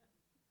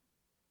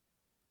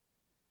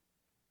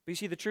 But you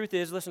see, the truth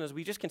is, listen, as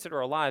we just consider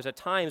our lives, at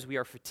times we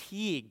are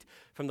fatigued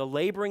from the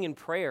laboring in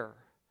prayer.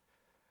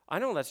 I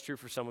know that's true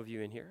for some of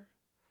you in here.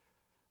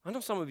 I know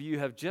some of you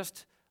have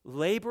just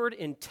labored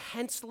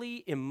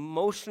intensely,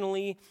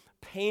 emotionally,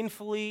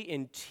 painfully,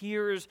 in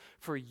tears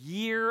for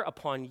year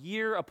upon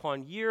year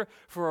upon year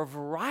for a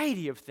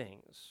variety of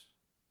things.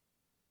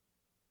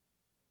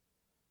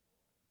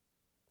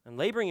 And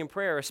laboring in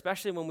prayer,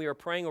 especially when we are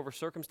praying over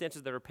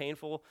circumstances that are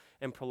painful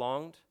and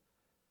prolonged,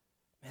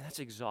 man, that's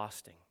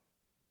exhausting.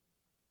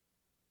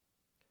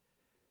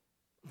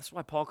 That's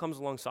why Paul comes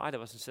alongside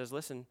of us and says,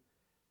 listen,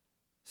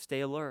 stay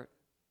alert,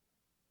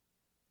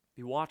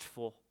 be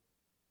watchful,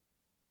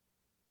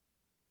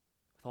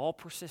 with all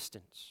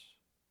persistence.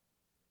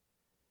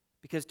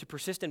 Because to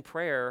persist in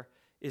prayer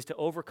is to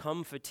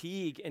overcome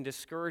fatigue and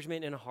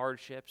discouragement and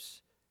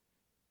hardships.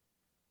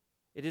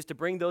 It is to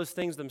bring those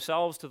things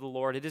themselves to the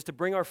Lord. It is to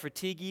bring our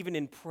fatigue even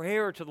in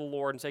prayer to the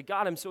Lord and say,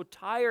 God, I'm so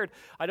tired.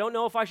 I don't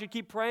know if I should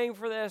keep praying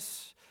for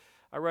this.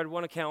 I read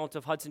one account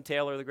of Hudson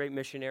Taylor, the great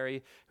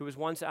missionary, who was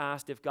once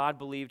asked if God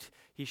believed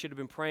he should have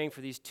been praying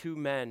for these two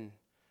men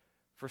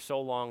for so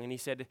long. And he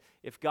said,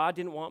 if God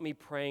didn't want me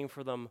praying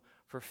for them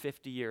for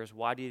 50 years,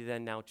 why did he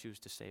then now choose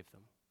to save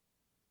them?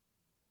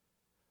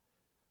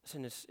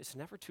 Listen, it's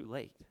never too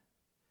late.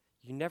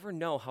 You never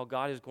know how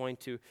God is going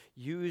to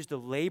use the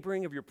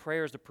laboring of your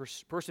prayers, the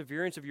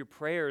perseverance of your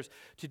prayers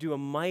to do a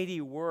mighty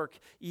work,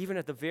 even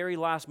at the very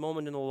last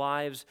moment in the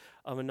lives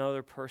of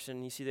another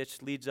person. You see,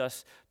 this leads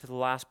us to the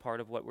last part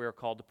of what we're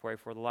called to pray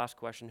for, the last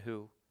question,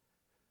 who?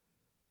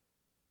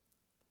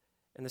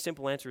 And the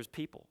simple answer is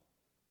people.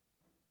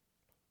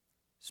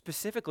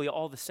 Specifically,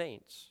 all the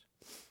saints.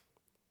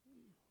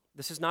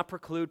 This does not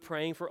preclude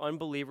praying for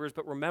unbelievers,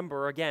 but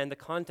remember, again, the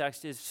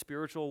context is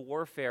spiritual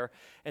warfare.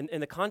 And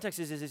the context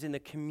is in the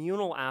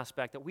communal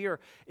aspect, that we are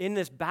in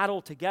this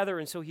battle together.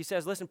 And so he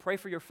says, listen, pray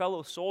for your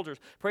fellow soldiers.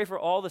 Pray for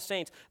all the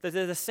saints.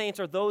 The saints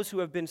are those who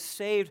have been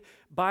saved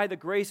by the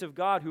grace of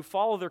God, who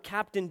follow their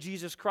captain,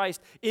 Jesus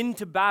Christ,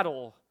 into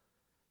battle.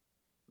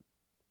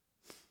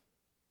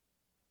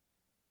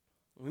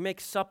 We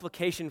make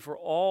supplication for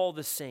all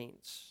the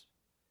saints.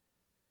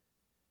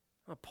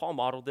 Paul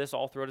modeled this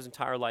all throughout his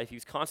entire life. He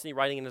was constantly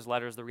writing in his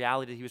letters the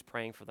reality that he was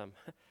praying for them.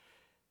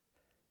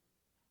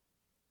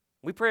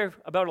 We pray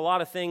about a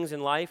lot of things in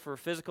life, for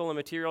physical and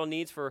material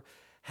needs, for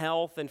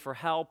health and for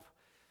help.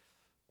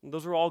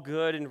 Those are all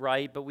good and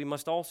right, but we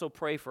must also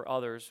pray for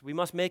others. We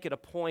must make it a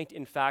point,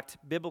 in fact,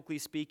 biblically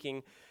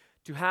speaking,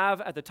 to have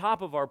at the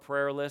top of our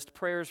prayer list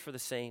prayers for the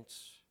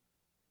saints.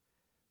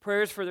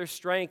 Prayers for their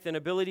strength and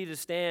ability to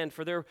stand,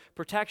 for their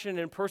protection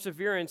and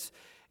perseverance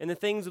in the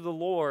things of the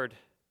Lord.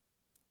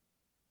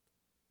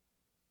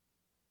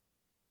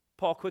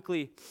 Paul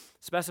quickly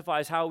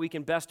specifies how we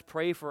can best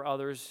pray for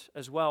others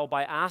as well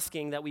by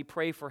asking that we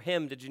pray for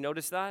him. Did you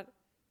notice that?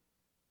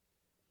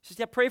 He says,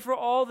 yeah, pray for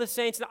all the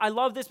saints. And I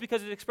love this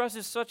because it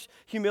expresses such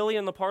humility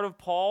on the part of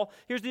Paul.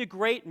 Here's the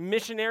great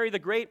missionary, the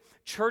great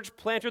church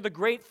planter, the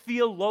great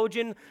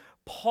theologian,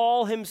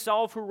 Paul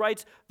himself, who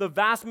writes the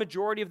vast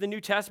majority of the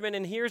New Testament.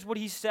 And here's what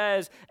he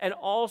says, and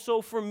also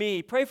for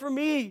me. Pray for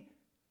me,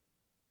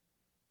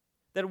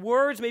 that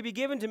words may be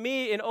given to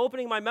me in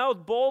opening my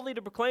mouth boldly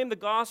to proclaim the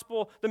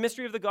gospel, the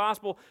mystery of the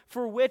gospel,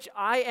 for which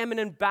I am an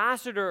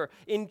ambassador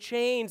in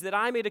chains, that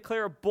I may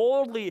declare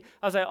boldly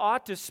as I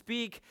ought to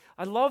speak.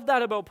 I love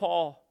that about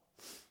Paul.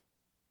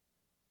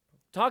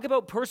 Talk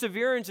about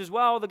perseverance as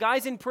well. The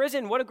guy's in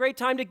prison. What a great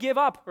time to give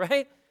up,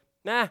 right?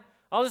 Nah,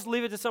 I'll just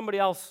leave it to somebody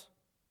else.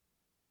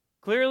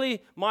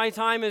 Clearly, my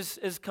time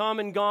is come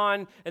and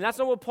gone, and that's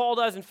not what Paul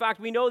does. In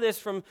fact, we know this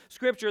from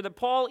Scripture, that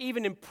Paul,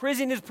 even in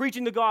prison, is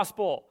preaching the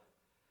gospel.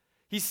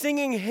 He's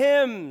singing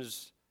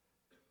hymns,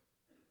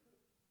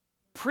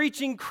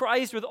 preaching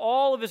Christ with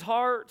all of his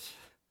heart.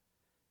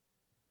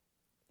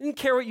 He doesn't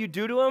care what you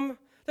do to him.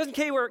 Doesn't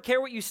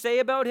care what you say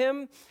about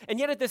him. And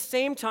yet at the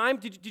same time,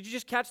 did you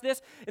just catch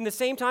this? In the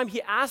same time,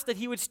 he asked that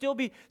he would still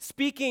be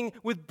speaking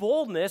with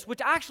boldness, which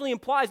actually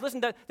implies, listen,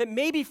 that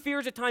maybe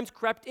fears at times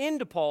crept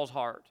into Paul's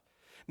heart.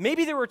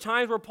 Maybe there were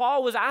times where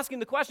Paul was asking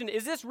the question,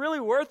 is this really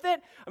worth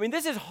it? I mean,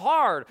 this is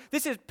hard.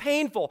 This is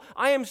painful.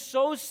 I am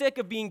so sick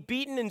of being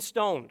beaten and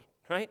stoned.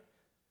 Right?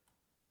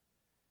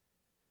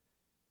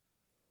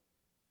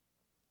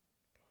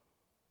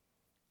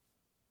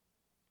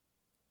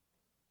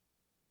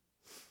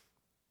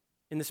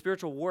 In the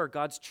spiritual war,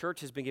 God's church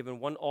has been given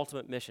one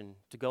ultimate mission: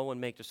 to go and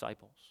make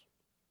disciples,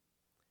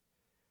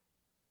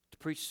 to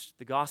preach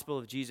the gospel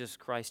of Jesus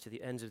Christ to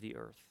the ends of the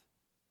earth.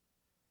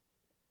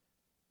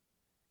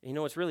 And you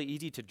know, it's really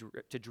easy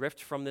to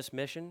drift from this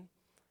mission.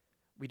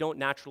 We don't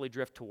naturally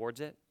drift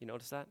towards it. You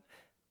notice that?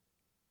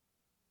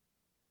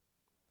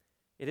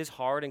 It is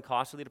hard and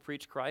costly to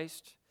preach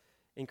Christ,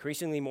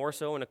 increasingly more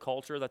so in a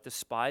culture that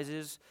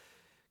despises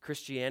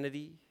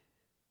Christianity.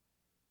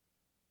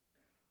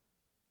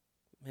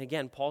 And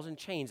again, Paul's in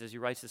chains as he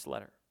writes this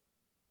letter.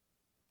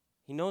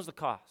 He knows the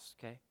cost,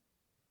 okay?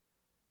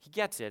 He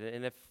gets it,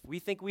 and if we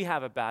think we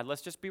have it bad,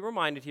 let's just be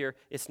reminded here,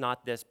 it's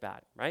not this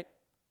bad, right?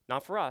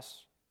 Not for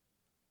us.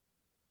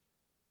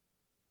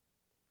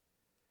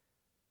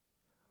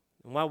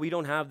 And while we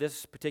don't have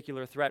this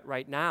particular threat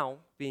right now,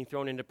 being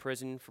thrown into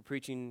prison for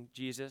preaching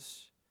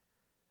Jesus,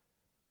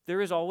 there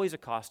is always a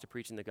cost to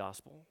preaching the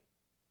gospel.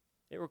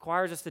 It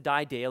requires us to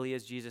die daily,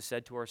 as Jesus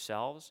said to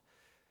ourselves.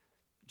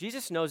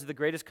 Jesus knows that the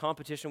greatest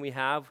competition we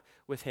have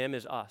with him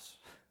is us.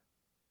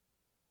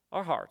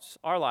 Our hearts,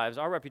 our lives,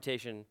 our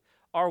reputation,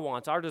 our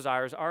wants, our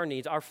desires, our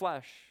needs, our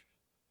flesh.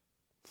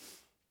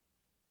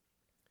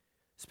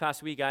 This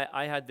past week,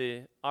 I had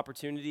the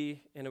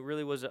opportunity, and it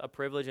really was a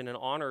privilege and an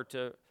honor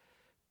to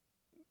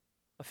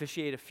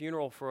officiate a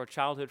funeral for a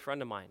childhood friend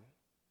of mine.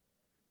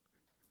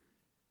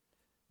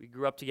 We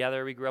grew up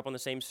together. We grew up on the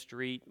same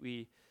street.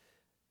 We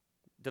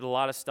did a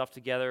lot of stuff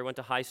together, went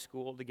to high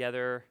school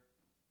together,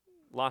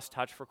 lost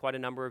touch for quite a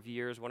number of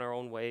years, went our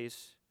own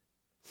ways.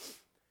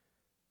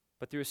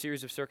 But through a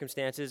series of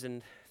circumstances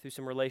and through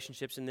some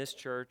relationships in this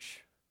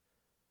church,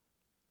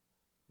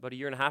 about a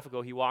year and a half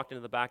ago, he walked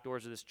into the back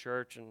doors of this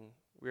church, and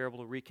we were able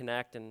to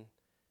reconnect, and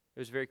It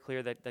was very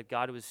clear that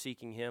God was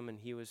seeking him and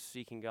he was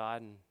seeking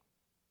God. And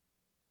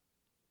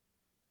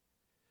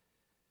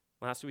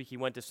last week he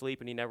went to sleep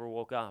and he never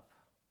woke up.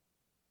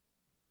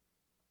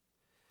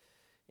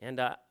 And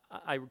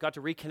I got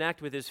to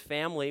reconnect with his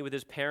family, with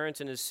his parents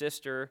and his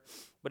sister.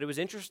 But it was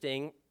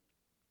interesting.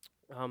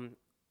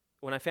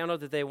 When I found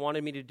out that they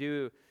wanted me to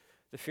do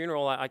the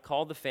funeral, I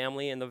called the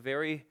family, and the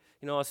very,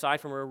 aside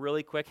from a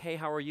really quick, hey,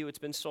 how are you? It's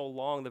been so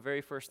long. The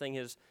very first thing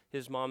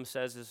his mom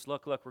says is,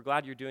 look, we're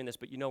glad you're doing this,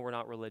 but we're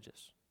not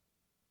religious.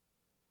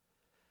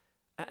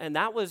 And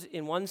that was,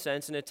 in one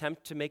sense, an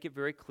attempt to make it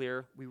very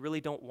clear we really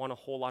don't want a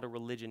whole lot of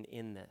religion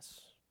in this.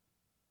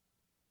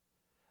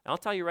 And I'll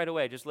tell you right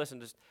away, just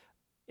listen,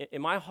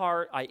 in my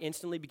heart, I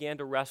instantly began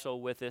to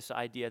wrestle with this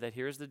idea that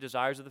here's the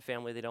desires of the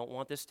family. They don't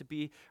want this to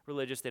be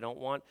religious. They don't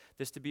want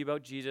this to be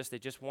about Jesus. They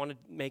just want to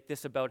make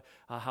this about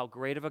how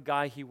great of a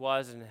guy he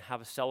was and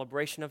have a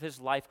celebration of his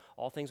life,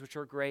 all things which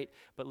are great.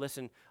 But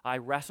listen, I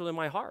wrestled in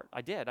my heart.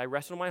 I did. I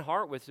wrestled in my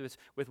heart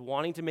with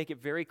wanting to make it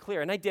very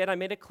clear. And I did. I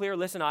made it clear,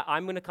 listen,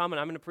 I'm going to come and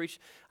I'm going to preach.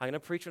 I'm going to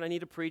preach what I need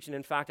to preach. And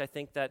in fact, I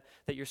think that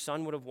your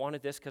son would have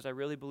wanted this because I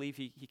really believe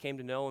he came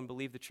to know and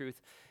believe the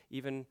truth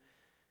even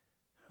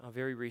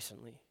very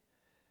recently.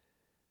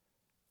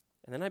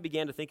 And then I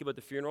began to think about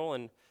the funeral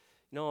and,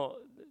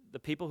 the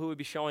people who would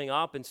be showing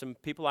up and some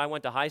people I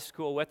went to high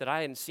school with that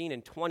I hadn't seen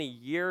in 20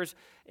 years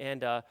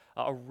and a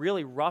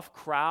really rough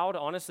crowd,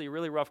 honestly, a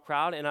really rough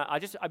crowd. And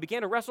I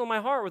began to wrestle in my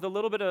heart with a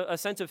little bit of a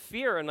sense of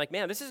fear and like,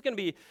 man, this is going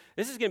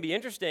to be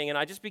interesting. And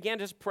I just began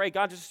to pray,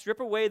 God, just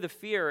strip away the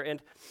fear.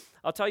 And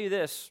I'll tell you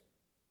this,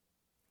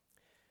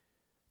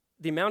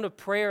 the amount of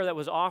prayer that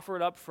was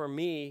offered up for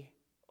me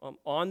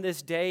on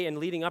this day and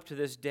leading up to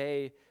this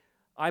day,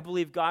 I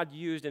believe God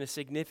used in a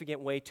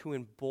significant way to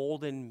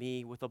embolden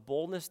me with a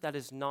boldness that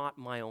is not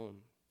my own.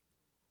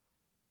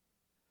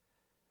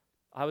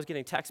 I was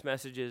getting text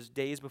messages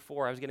days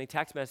before. I was getting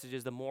text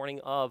messages the morning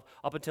of,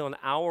 up until an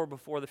hour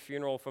before the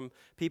funeral from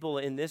people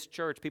in this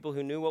church, people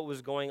who knew what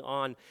was going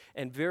on,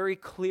 and very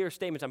clear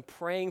statements. I'm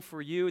praying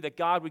for you that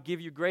God would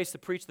give you grace to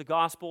preach the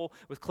gospel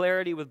with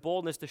clarity, with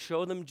boldness, to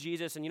show them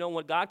Jesus. And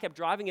what God kept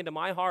driving into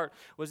my heart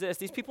was this.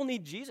 These people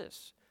need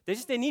Jesus.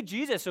 They need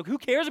Jesus. So who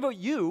cares about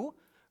you?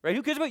 Right?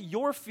 Who cares about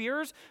your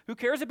fears? Who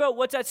cares about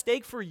what's at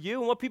stake for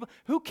you and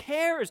who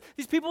cares?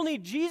 These people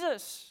need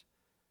Jesus.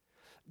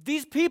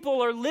 These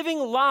people are living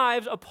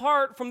lives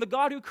apart from the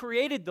God who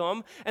created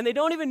them, and they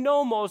don't even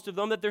know, most of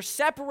them, that they're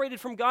separated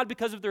from God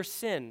because of their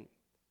sin.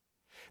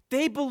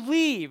 They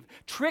believe,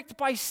 tricked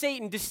by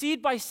Satan,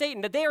 deceived by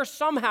Satan, that they are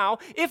somehow,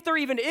 if there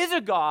even is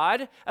a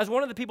God, as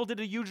one of the people did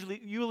a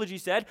eulogy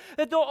said,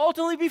 that they'll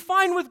ultimately be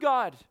fine with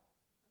God.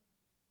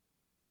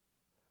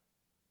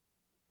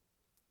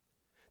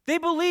 They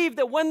believe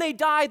that when they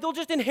die, they'll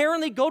just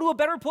inherently go to a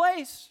better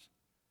place.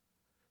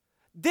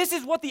 This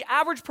is what the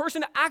average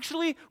person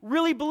actually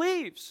really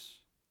believes.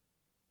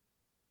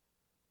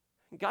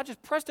 And God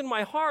just pressed in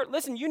my heart,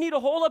 listen, you need to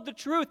hold up the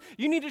truth.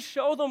 You need to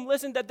show them,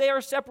 listen, that they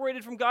are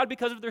separated from God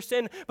because of their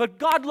sin. But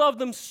God loved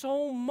them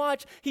so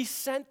much, He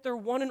sent His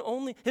one and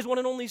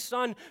only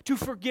Son to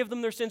forgive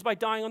them their sins by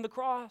dying on the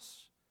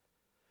cross.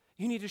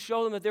 You need to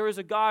show them that there is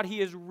a God,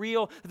 He is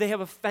real, they have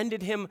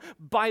offended Him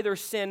by their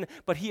sin,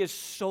 but He is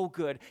so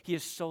good, He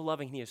is so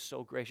loving, He is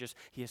so gracious.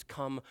 He has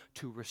come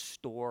to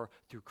restore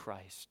through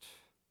Christ.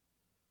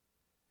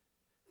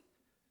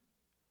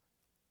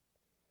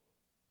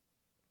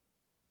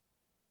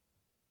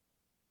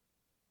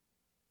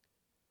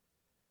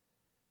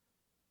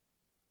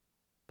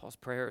 Paul's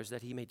prayer is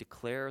that he may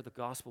declare the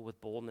gospel with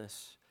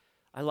boldness.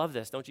 I love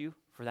this, don't you?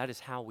 For that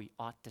is how we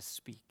ought to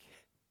speak.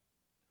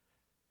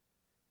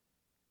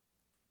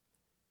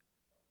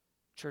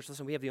 Church,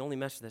 listen, we have the only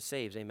message that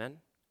saves, amen?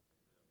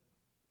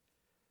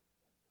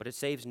 But it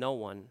saves no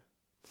one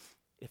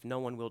if no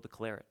one will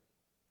declare it.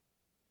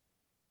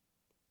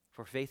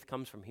 For faith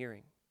comes from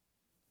hearing.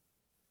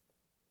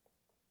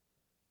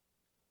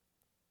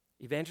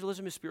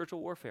 Evangelism is spiritual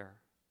warfare.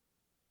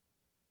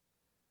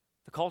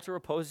 The culture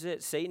opposes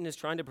it. Satan is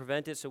trying to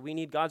prevent it, so we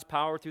need God's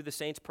power through the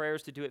saints'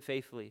 prayers to do it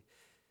faithfully.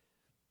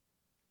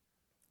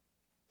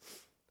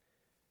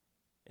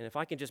 And if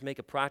I can just make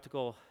a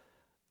practical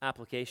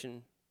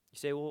application, you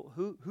say, well,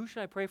 who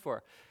should I pray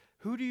for?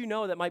 Who do you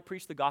know that might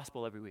preach the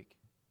gospel every week?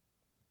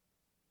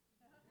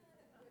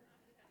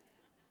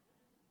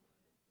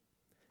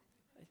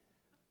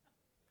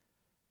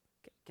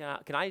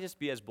 Can I just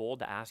be as bold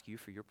to ask you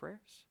for your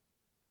prayers?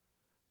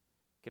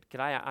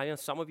 I know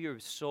some of you are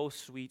so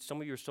sweet,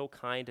 some of you are so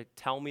kind to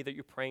tell me that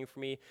you're praying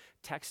for me,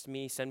 text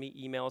me, send me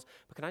emails,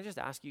 but can I just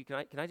ask you,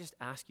 can I just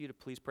ask you to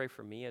please pray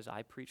for me as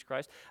I preach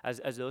Christ,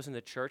 as those in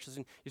the church?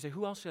 Listen, you say,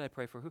 who else should I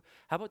pray for?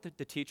 How about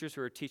the teachers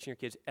who are teaching your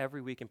kids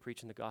every week and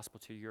preaching the gospel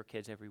to your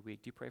kids every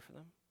week? Do you pray for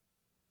them?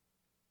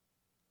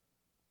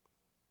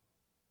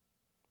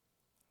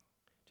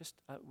 Just,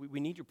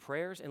 we need your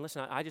prayers, and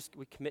listen,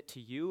 we commit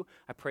to you.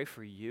 I pray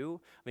for you.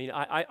 I mean,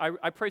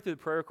 I pray through the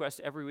prayer requests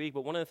every week,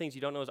 but one of the things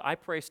you don't know is I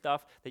pray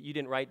stuff that you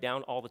didn't write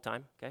down all the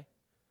time, okay?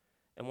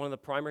 And one of the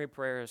primary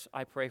prayers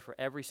I pray for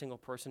every single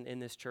person in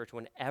this church,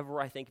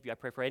 whenever I think of you, I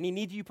pray for any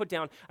need you put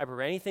down, I pray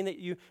for anything that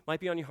you might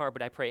be on your heart,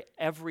 but I pray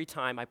every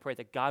time, I pray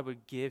that God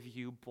would give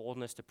you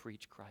boldness to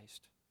preach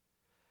Christ.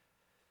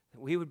 That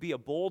we would be a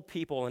bold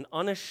people, an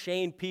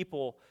unashamed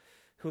people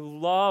who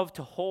love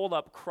to hold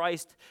up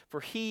Christ,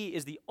 for he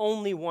is the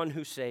only one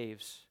who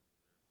saves.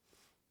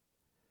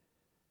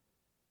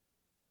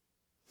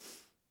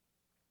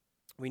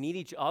 We need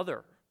each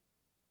other.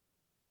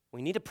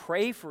 We need to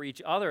pray for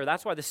each other.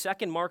 That's why the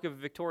second mark of a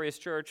victorious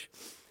church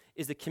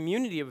is the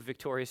community of a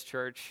victorious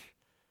church.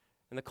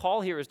 And the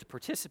call here is to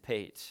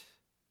participate.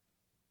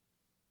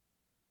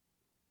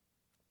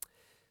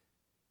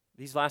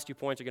 These last 2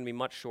 points are going to be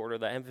much shorter.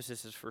 The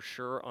emphasis is for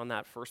sure on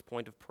that first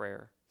point of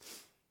prayer.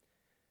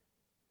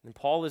 And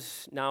Paul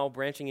is now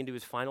branching into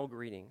his final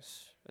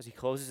greetings. As he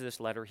closes this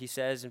letter, he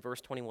says in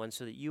verse 21,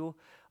 so that you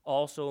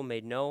also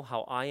may know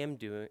how I am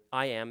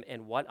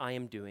and what I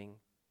am doing.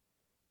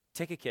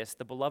 Tychicus,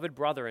 the beloved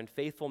brother and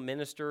faithful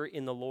minister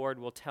in the Lord,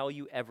 will tell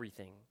you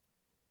everything.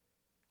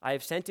 I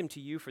have sent him to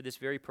you for this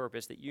very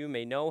purpose, that you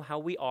may know how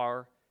we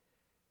are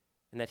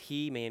and that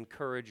he may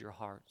encourage your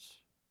hearts.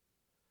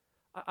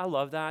 I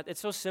love that. It's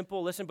so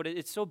simple, listen, but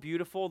it's so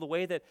beautiful, the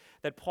way that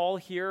Paul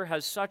here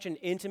has such an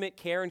intimate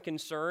care and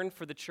concern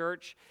for the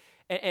church.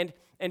 And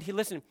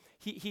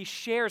he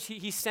shares,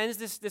 he sends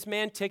this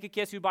man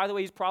Tychicus, who, by the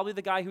way, he's probably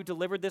the guy who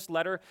delivered this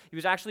letter. He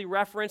was actually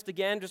referenced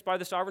again just by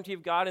the sovereignty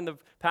of God in the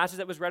passage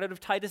that was read out of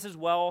Titus as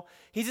well.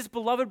 He's this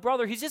beloved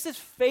brother. He's just this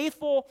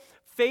faithful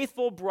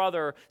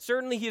brother.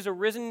 Certainly he has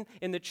arisen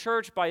in the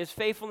church by his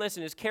faithfulness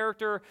and his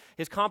character,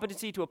 his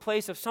competency to a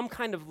place of some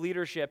kind of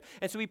leadership.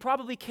 And so he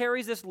probably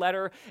carries this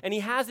letter, and he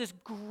has this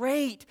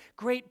great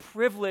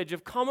privilege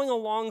of coming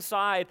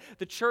alongside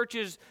the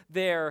churches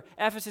there,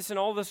 Ephesus and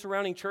all the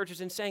surrounding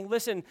churches, and saying,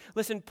 listen,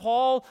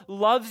 Paul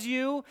loves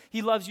you.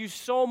 He loves you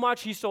so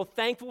much. He's so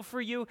thankful for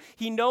you.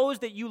 He knows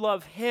that you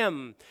love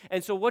him.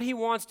 And so what he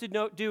wants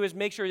to do is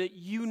make sure that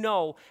you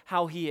know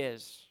how he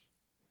is.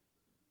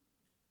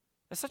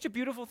 That's such a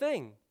beautiful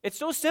thing. It's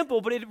so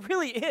simple, but it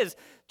really is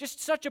just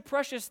such a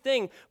precious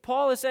thing.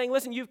 Paul is saying,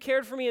 listen, you've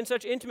cared for me in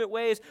such intimate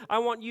ways. I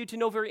want you to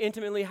know very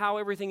intimately how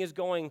everything is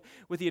going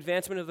with the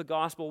advancement of the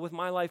gospel, with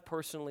my life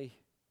personally.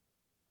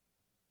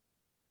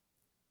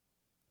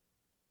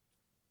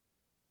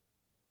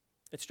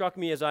 It struck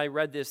me as I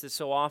read this that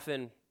so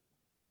often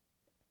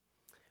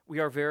we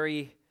are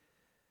very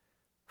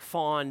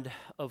fond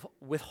of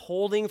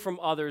withholding from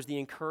others the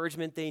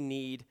encouragement they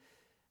need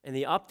and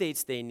the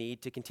updates they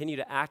need to continue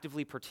to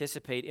actively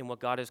participate in what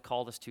God has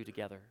called us to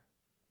together.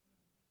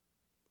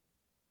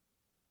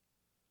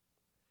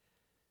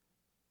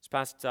 This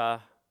past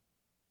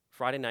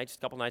Friday night, just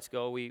a couple nights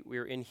ago, we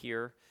were in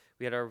here.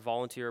 We had our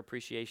volunteer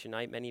appreciation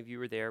night. Many of you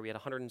were there. We had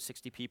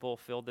 160 people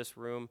filled this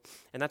room,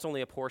 and that's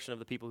only a portion of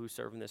the people who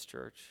serve in this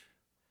church.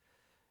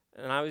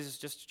 And I was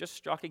just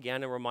struck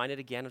again and reminded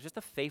again of just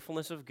the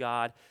faithfulness of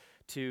God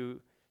to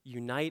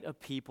unite a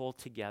people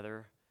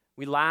together.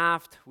 We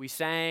laughed, we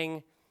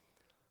sang.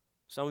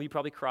 Some of you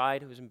probably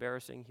cried. It was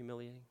embarrassing,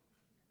 humiliating.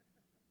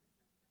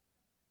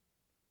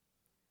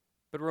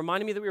 But it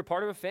reminded me that we were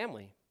part of a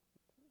family.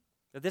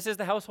 That this is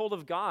the household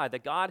of God,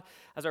 that God,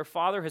 as our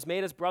Father, has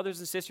made us brothers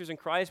and sisters in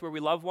Christ, where we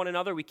love one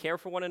another, we care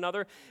for one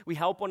another, we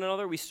help one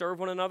another, we serve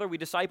one another, we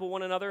disciple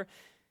one another.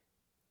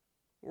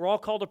 We're all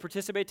called to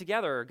participate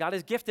together. God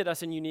has gifted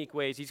us in unique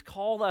ways. He's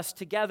called us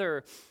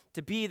together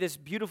to be this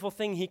beautiful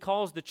thing he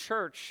calls the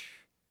church,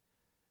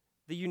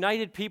 the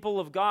united people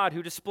of God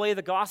who display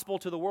the gospel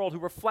to the world, who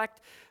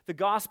reflect the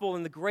gospel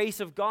and the grace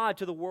of God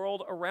to the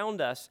world around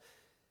us.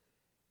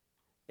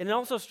 And it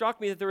also struck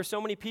me that there are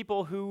so many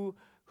people who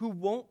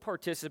won't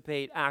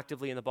participate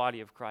actively in the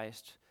body of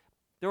Christ.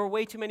 There are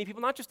way too many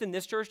people, not just in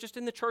this church, just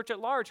in the church at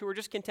large, who are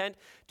just content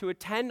to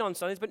attend on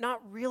Sundays, but not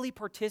really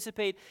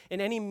participate in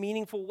any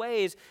meaningful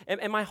ways.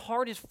 And my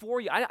heart is for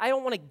you. I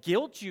don't want to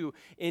guilt you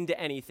into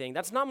anything.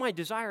 That's not my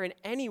desire in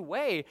any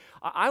way.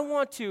 I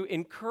want to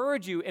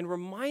encourage you and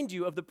remind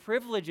you of the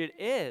privilege it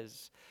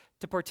is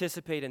to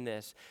participate in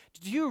this.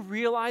 Do you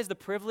realize the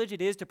privilege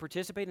it is to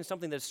participate in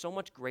something that's so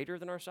much greater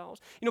than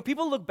ourselves? You know,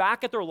 people look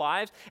back at their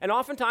lives, and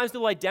oftentimes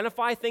they'll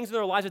identify things in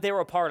their lives that they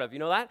were a part of. You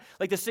know that?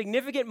 Like the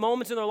significant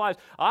moments in their lives.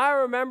 I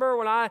remember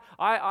when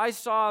I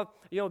saw,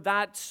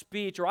 that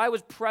speech, or I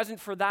was present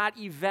for that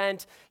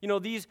event. You know,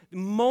 these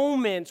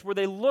moments where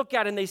they look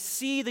at and they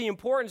see the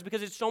importance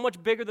because it's so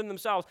much bigger than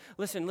themselves.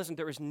 Listen,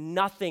 there is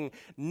nothing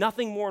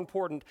more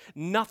important,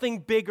 nothing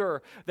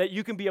bigger that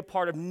you can be a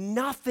part of.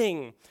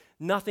 Nothing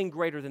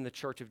greater than the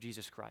church of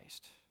Jesus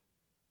Christ.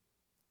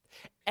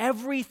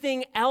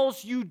 Everything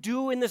else you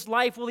do in this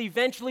life will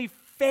eventually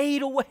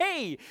fade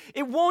away.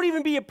 It won't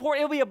even be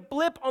important. It'll be a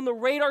blip on the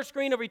radar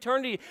screen of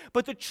eternity,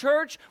 but the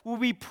church will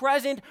be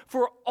present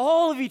for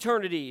all of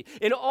eternity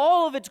in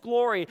all of its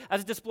glory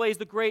as it displays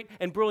the great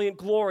and brilliant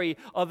glory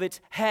of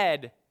its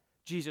head,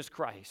 Jesus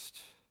Christ.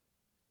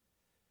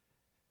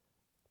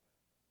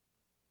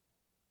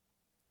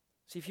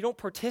 See, if you don't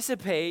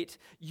participate,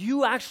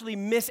 you actually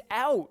miss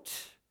out.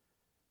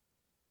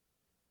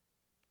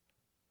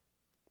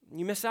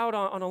 You miss out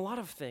on a lot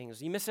of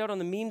things. You miss out on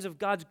the means of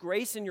God's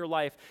grace in your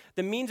life,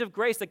 the means of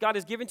grace that God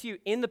has given to you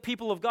in the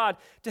people of God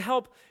to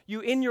help you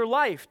in your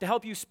life, to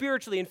help you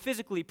spiritually and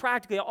physically,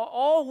 practically,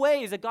 all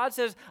ways that God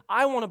says,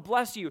 I want to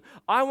bless you.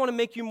 I want to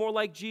make you more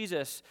like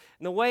Jesus.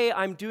 And the way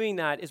I'm doing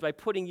that is by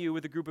putting you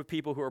with a group of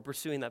people who are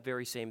pursuing that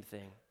very same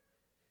thing.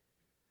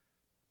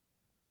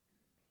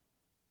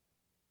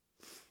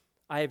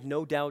 I have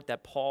no doubt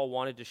that Paul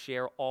wanted to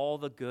share all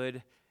the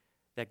good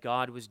that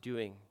God was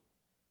doing.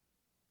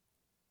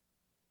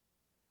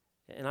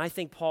 And I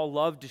think Paul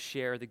loved to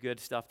share the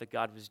good stuff that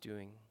God was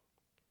doing.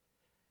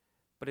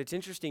 But it's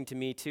interesting to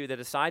me, too,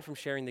 that aside from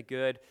sharing the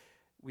good,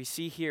 we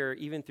see here,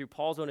 even through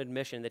Paul's own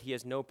admission, that he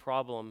has no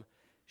problem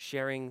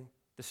sharing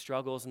the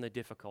struggles and the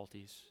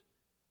difficulties.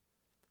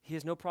 He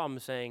has no problem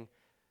saying,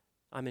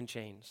 I'm in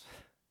chains.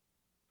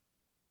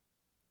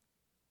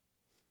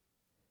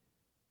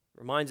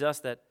 Reminds us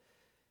that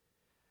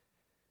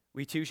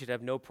we, too, should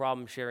have no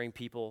problem sharing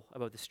people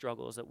about the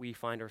struggles that we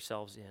find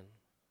ourselves in.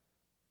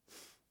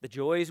 The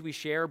joys we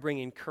share bring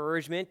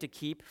encouragement to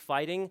keep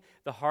fighting.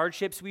 The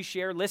hardships we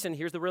share, listen,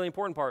 here's the really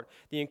important part.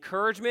 The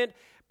encouragement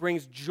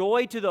brings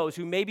joy to those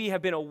who maybe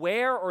have been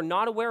aware or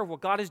not aware of what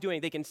God is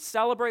doing. They can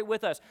celebrate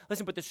with us.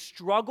 Listen, but the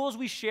struggles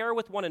we share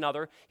with one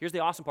another, here's the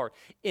awesome part,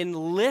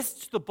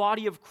 enlists the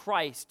body of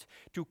Christ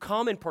to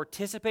come and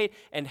participate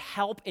and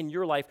help in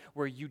your life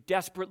where you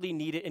desperately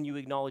need it and you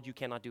acknowledge you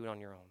cannot do it on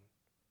your own.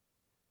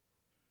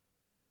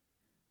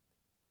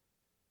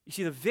 You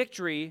see, the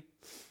victory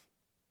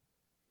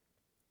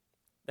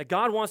that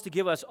God wants to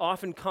give us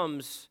often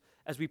comes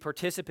as we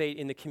participate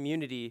in the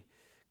community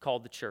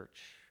called the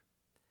church.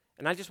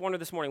 And I just wonder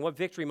this morning, what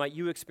victory might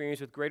you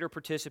experience with greater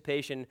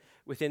participation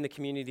within the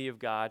community of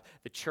God,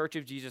 the church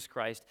of Jesus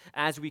Christ,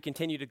 as we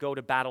continue to go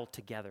to battle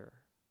together?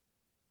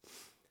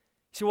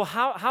 So, well,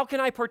 how can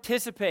I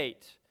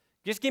participate?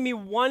 Just give me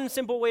one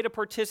simple way to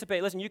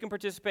participate. Listen, you can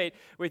participate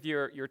with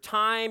your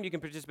time. You can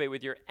participate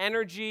with your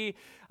energy.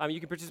 You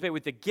can participate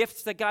with the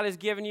gifts that God has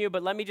given you.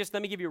 But let me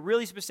give you a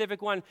really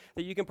specific one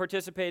that you can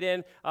participate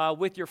in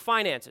with your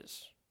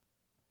finances.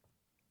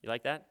 You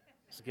like that?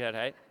 It's good,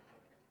 right?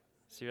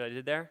 See what I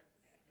did there?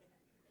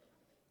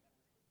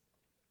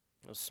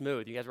 It was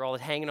smooth. You guys were all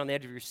hanging on the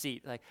edge of your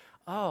seat. Like,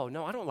 oh,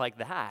 no, I don't like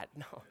that.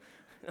 No.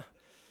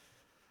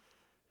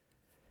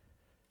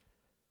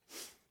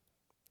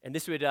 And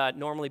this would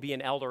normally be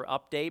an elder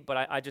update, but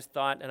I just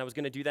thought, and I was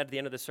going to do that at the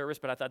end of the service,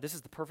 but I thought this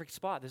is the perfect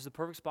spot. This is the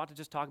perfect spot to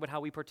just talk about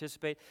how we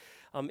participate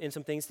in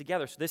some things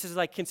together. So this is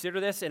like, consider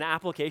this an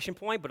application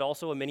point, but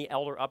also a mini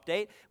elder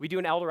update. We do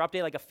an elder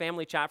update, like a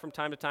family chat from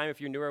time to time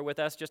if you're newer with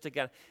us, just to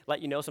kind of let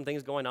you know some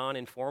things going on,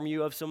 inform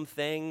you of some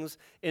things,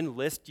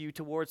 enlist you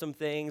towards some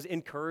things,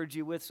 encourage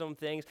you with some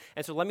things.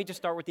 And so let me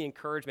just start with the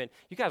encouragement.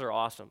 You guys are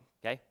awesome,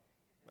 okay?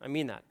 I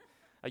mean that.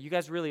 You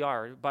guys really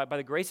are. By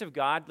the grace of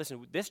God,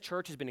 listen, this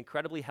church has been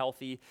incredibly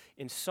healthy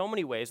in so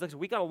many ways. Listen,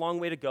 we got a long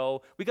way to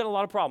go. We got a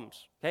lot of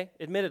problems, okay,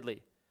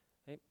 admittedly.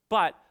 Okay?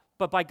 But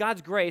by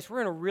God's grace,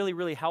 we're in a really,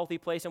 really healthy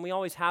place, and we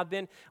always have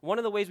been. One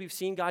of the ways we've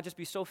seen God just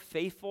be so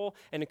faithful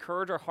and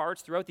encourage our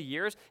hearts throughout the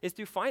years is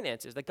through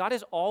finances, that God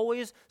has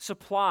always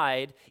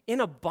supplied in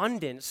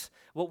abundance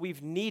what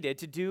we've needed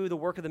to do the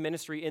work of the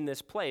ministry in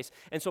this place.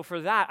 And so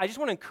for that, I just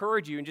want to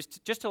encourage you and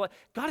just to let,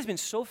 God has been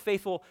so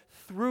faithful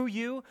through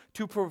you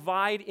to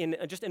provide in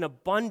just an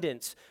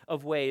abundance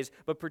of ways,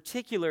 but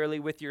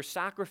particularly with your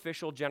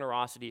sacrificial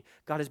generosity.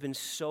 God has been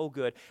so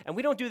good. And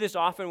we don't do this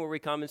often where we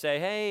come and say,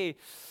 hey,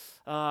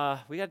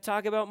 we got to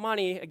talk about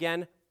money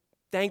again,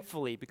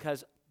 thankfully,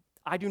 because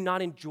I do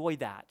not enjoy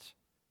that.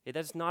 Okay,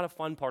 that's not a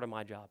fun part of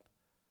my job.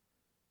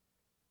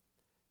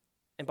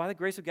 And by the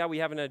grace of God, we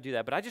haven't had to do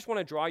that. But I just want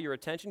to draw your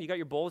attention. You got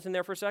your bulletin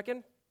there for a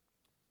second?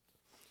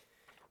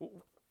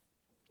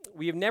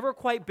 We have never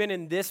quite been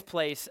in this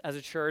place as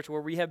a church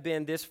where we have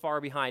been this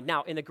far behind.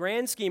 Now, in the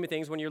grand scheme of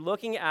things, when you're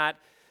looking at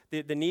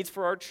the needs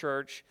for our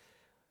church,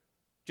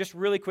 just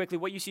really quickly,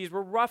 what you see is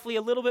we're roughly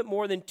a little bit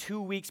more than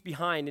 2 weeks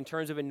behind in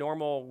terms of a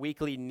normal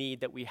weekly need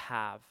that we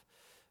have.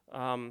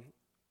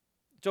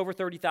 It's over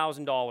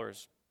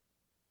 $30,000.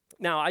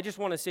 Now, I just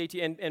want to say to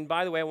you, and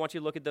by the way, I want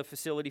you to look at the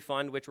facility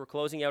fund, which we're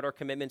closing out our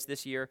commitments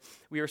this year.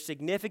 We are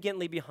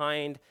significantly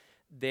behind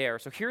there.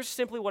 So here's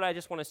simply what I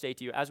just want to say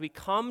to you. As we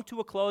come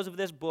to a close of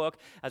this book,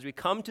 as we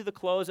come to the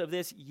close of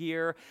this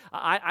year,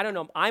 I don't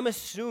know, I'm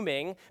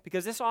assuming,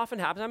 because this often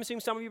happens, I'm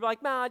assuming some of you are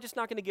like, nah, I'm just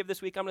not going to give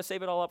this week. I'm going to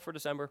save it all up for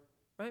December.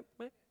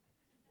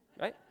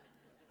 Right?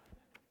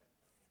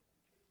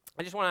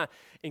 I just want to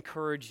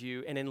encourage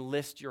you and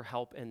enlist your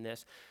help in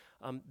this.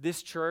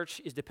 This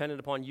church is dependent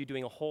upon you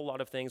doing a whole lot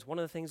of things. One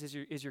of the things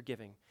is your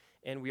giving.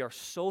 And we are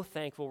so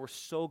thankful. We're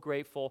so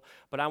grateful.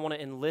 But I want to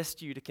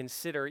enlist you to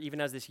consider, even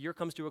as this year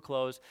comes to a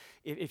close,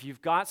 if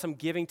you've got some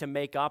giving to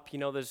make up, you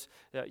know,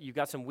 you've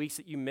got some weeks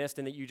that you missed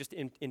and that you just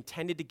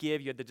intended to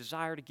give, you had the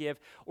desire to give,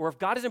 or if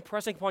God is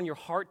impressing upon your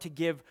heart to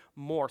give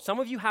more.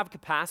 Some of you have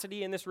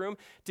capacity in this room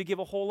to give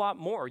a whole lot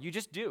more. You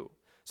just do.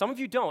 Some of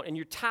you don't, and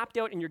you're tapped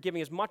out and you're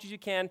giving as much as you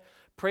can.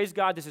 Praise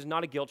God, this is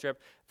not a guilt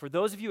trip. For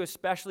those of you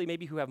especially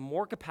maybe who have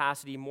more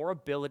capacity, more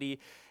ability,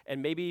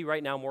 and maybe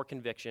right now more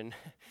conviction,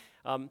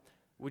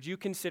 would you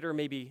consider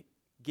maybe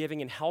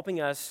giving and helping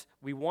us?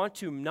 We want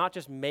to not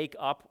just make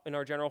up in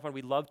our general fund,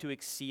 we'd love to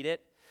exceed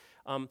it.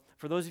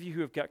 For those of you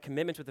who have got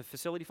commitments with the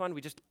facility fund,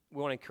 we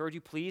want to encourage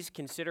you, please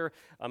consider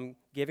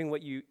giving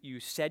what you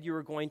said you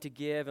were going to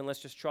give, and let's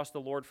just trust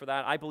the Lord for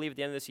that. I believe at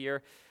the end of this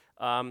year,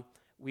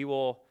 we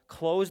will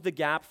close the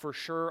gap for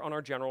sure on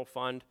our general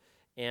fund,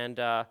 and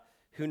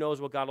who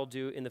knows what God will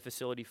do in the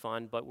facility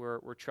fund, but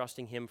we're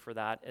trusting Him for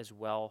that as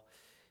well,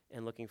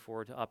 and looking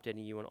forward to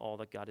updating you on all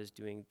that God is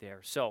doing there.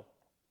 So,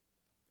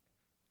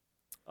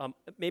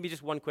 maybe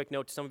just one quick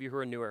note to some of you who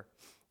are newer.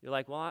 You're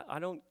like, well, I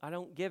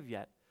don't give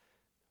yet.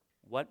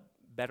 What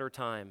better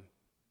time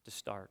to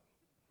start,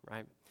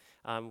 right?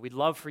 We'd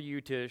love for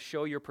you to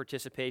show your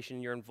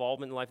participation, your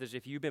involvement in life.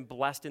 If you've been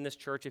blessed in this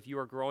church, if you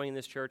are growing in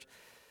this church,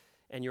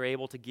 and you're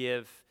able to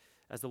give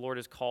as the Lord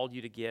has called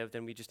you to give,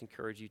 then we just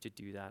encourage you to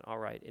do that. All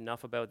right,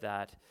 enough about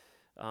that.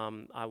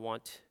 I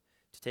want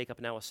to take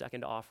up now a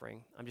second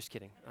offering. I'm just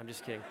kidding.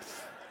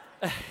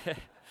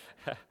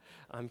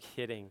 I'm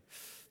kidding.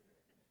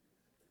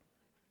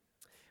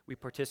 We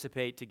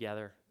participate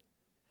together.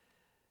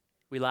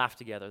 We laugh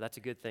together. That's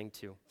a good thing,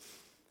 too.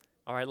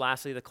 All right,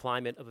 lastly, the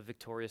climate of a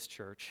victorious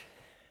church,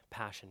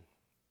 passion.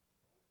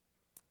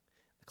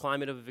 The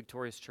climate of a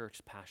victorious church,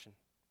 passion.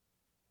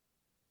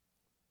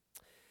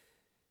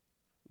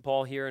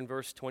 Paul here in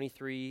verse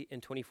 23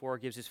 and 24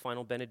 gives his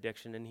final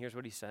benediction, and here's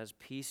what he says: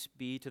 Peace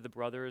be to the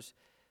brothers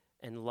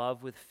and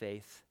love with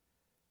faith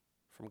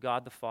from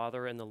God the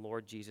Father and the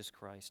Lord Jesus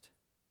Christ.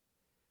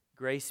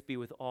 Grace be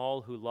with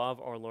all who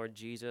love our Lord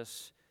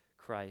Jesus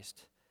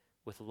Christ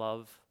with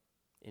love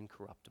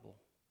incorruptible.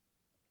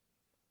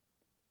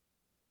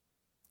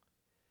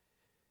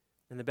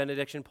 In the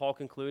benediction, Paul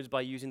concludes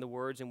by using the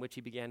words in which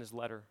he began his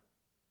letter: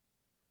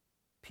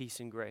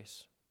 peace and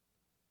grace.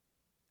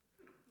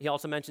 He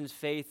also mentions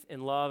faith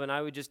and love, and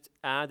I would just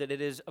add that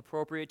it is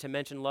appropriate to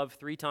mention love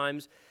 3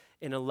 times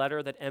in a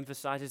letter that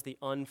emphasizes the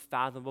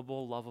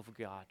unfathomable love of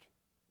God.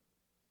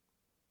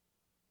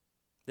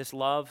 This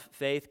love,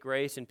 faith,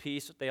 grace, and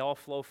peace, they all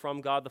flow from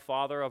God the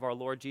Father of our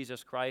Lord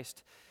Jesus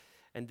Christ.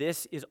 And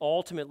this is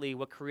ultimately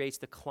what creates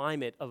the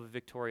climate of a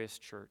victorious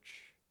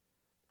church.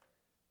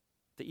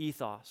 The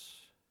ethos.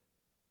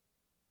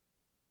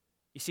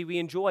 You see, we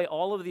enjoy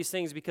all of these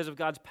things because of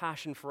God's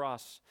passion for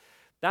us.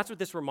 That's what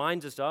this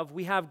reminds us of.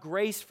 We have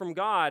grace from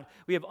God.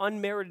 We have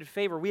unmerited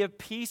favor. We have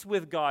peace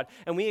with God.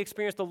 And we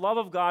experience the love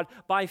of God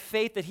by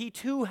faith that He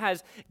too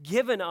has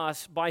given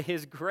us by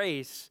His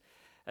grace.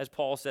 As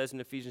Paul says in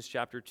Ephesians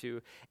chapter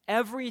 2,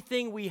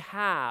 everything we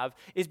have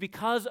is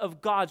because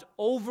of God's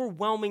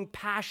overwhelming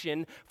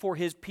passion for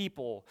His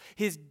people,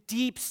 His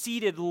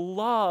deep-seated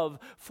love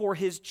for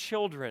His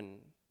children.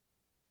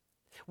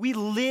 We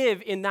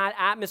live in that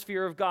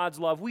atmosphere of God's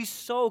love. We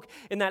soak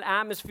in that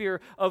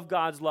atmosphere of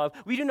God's love.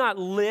 We do not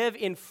live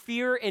in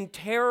fear and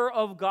terror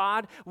of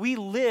God. We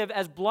live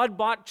as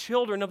blood-bought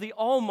children of the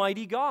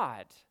Almighty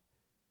God.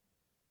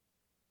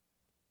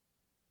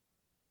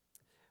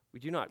 We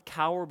do not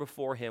cower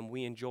before Him.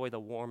 We enjoy the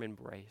warm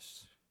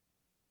embrace.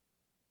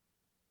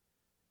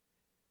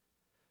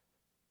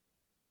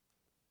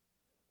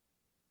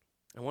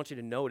 I want you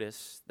to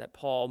notice that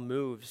Paul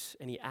moves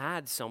and he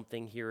adds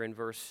something here in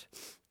verse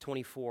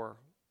 24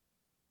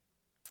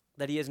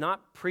 that he has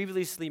not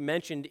previously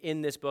mentioned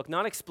in this book,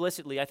 not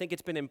explicitly. I think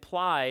it's been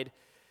implied,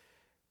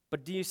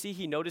 but do you see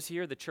he noticed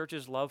here the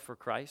church's love for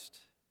Christ?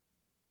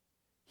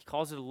 He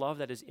calls it a love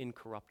that is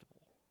incorruptible.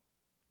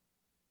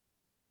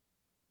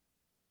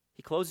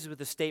 He closes with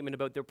a statement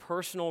about their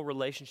personal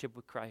relationship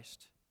with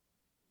Christ.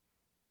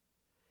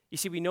 You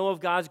see, we know of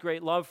God's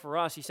great love for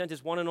us. He sent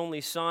His one and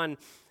only Son.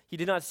 He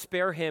did not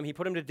spare Him. He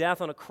put Him to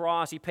death on a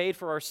cross. He paid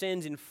for our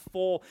sins in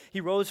full. He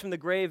rose from the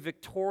grave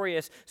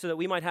victorious so that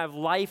we might have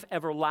life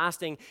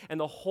everlasting. And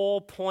the whole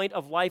point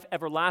of life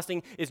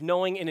everlasting is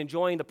knowing and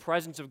enjoying the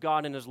presence of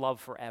God and His love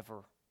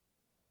forever.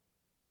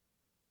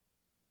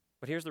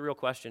 But here's the real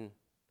question.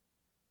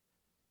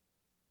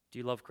 Do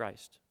you love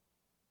Christ?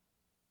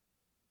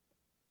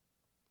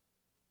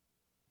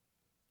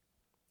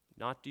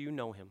 Not do you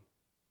know Him.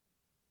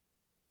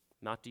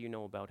 Not do you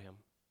know about Him.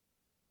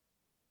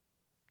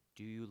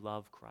 Do you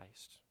love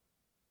Christ?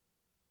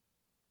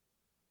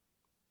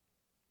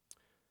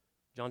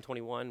 John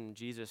 21,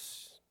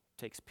 Jesus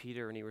takes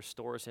Peter and He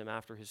restores him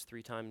after his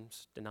 3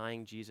 times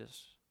denying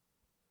Jesus.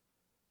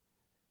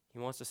 He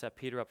wants to set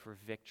Peter up for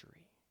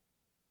victory.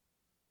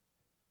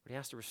 But He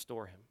has to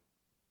restore him.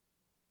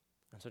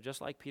 And so just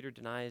like Peter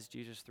denies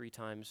Jesus 3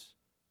 times,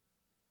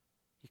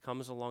 He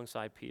comes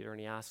alongside Peter and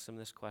He asks him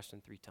this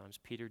question 3 times.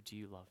 Peter, do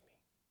you love me?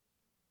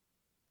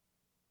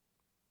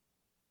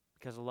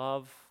 Because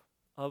love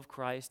of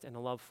Christ and a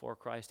love for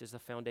Christ is the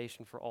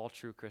foundation for all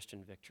true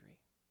Christian victory.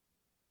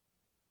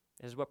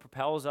 It is what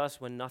propels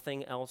us when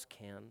nothing else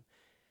can.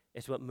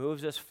 It's what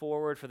moves us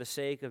forward for the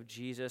sake of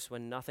Jesus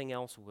when nothing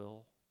else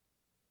will.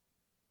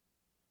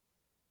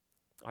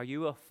 Are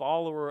you a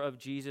follower of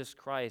Jesus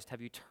Christ?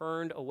 Have you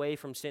turned away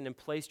from sin and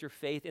placed your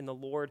faith in the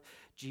Lord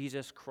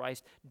Jesus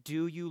Christ?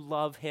 Do you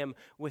love him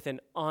with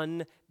an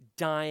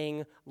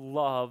undying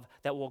love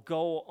that will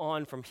go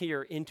on from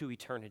here into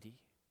eternity?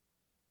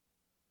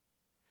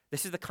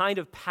 This is the kind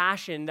of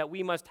passion that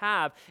we must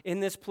have in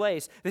this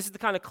place. This is the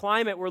kind of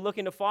climate we're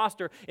looking to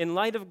foster in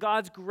light of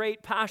God's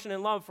great passion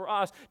and love for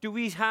us. Do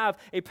we have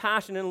a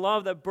passion and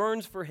love that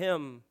burns for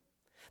him,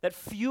 that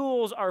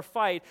fuels our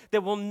fight,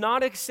 that will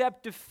not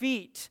accept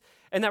defeat,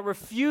 and that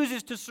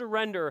refuses to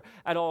surrender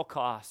at all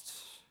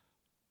costs?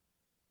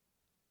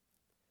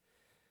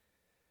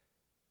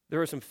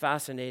 There are some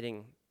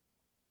fascinating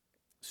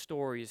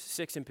stories,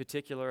 6 in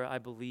particular, I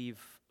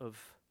believe, of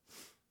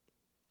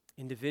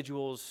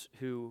individuals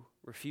who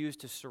refused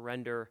to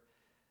surrender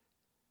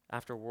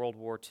after World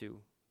War II.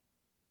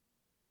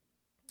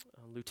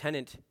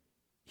 Lieutenant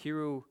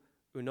Hiroo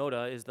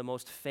Unoda is the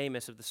most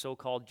famous of the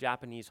so-called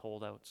Japanese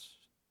holdouts,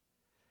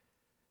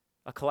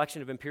 a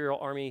collection of Imperial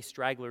Army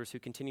stragglers who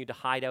continued to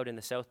hide out in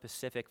the South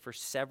Pacific for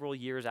several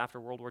years after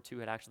World War II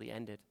had actually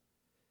ended.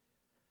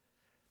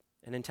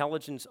 An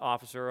intelligence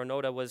officer,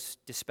 Onoda, was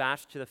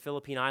dispatched to the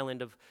Philippine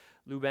island of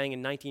Lubang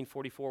in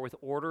 1944 with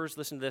orders,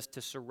 listen to this,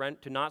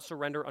 to not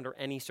surrender under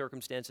any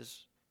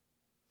circumstances.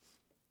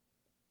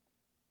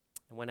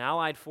 And when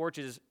Allied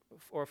forces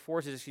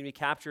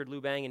captured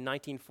Lubang in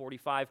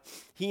 1945,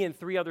 he and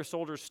 3 other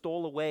soldiers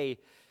stole away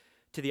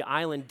to the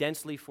island's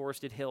densely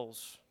forested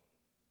hills.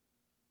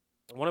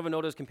 One of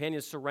Onoda's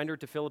companions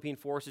surrendered to Philippine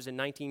forces in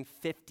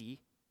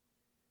 1950,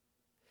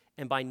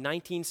 and by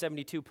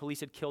 1972, police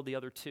had killed the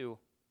other 2.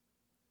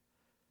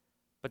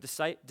 But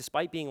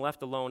despite being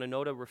left alone,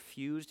 Onoda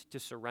refused to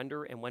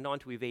surrender and went on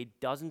to evade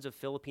dozens of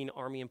Philippine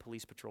army and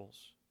police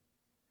patrols.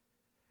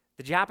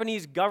 The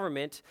Japanese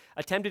government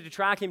attempted to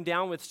track him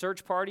down with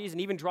search parties and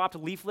even dropped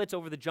leaflets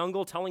over the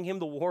jungle telling him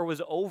the war was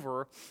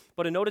over,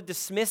 but Onoda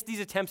dismissed these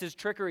attempts as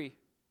trickery.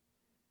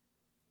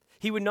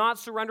 He would not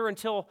surrender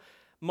until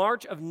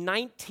March of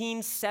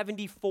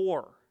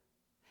 1974.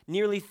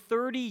 Nearly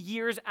 30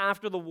 years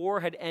after the war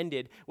had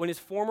ended, when his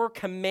former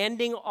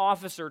commanding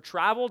officer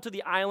traveled to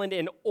the island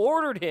and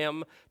ordered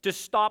him to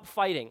stop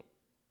fighting.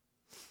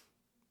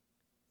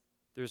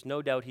 There's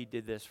no doubt he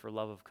did this for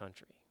love of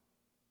country.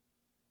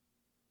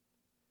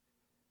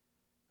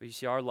 But you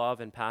see, our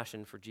love and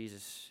passion for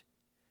Jesus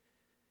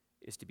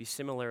is to be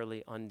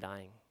similarly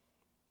undying,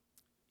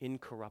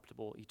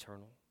 incorruptible,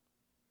 eternal.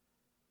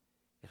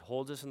 It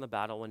holds us in the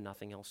battle when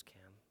nothing else can.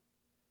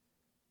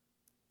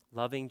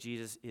 Loving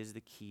Jesus is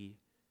the key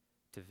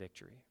to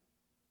victory.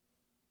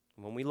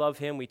 When we love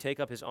him, we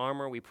take up his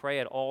armor, we pray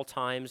at all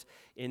times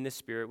in the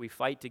Spirit, we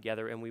fight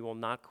together, and we will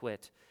not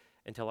quit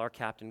until our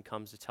captain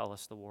comes to tell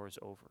us the war is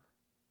over.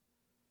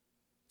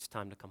 It's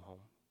time to come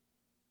home.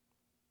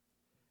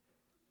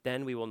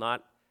 Then we will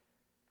not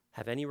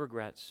have any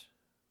regrets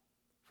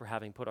for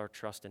having put our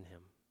trust in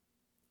him.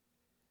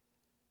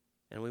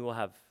 And we will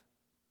have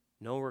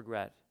no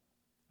regret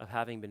of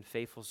having been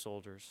faithful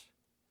soldiers,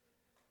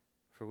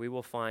 for we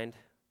will find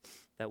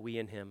that we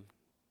in him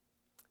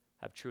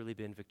have truly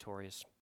been victorious.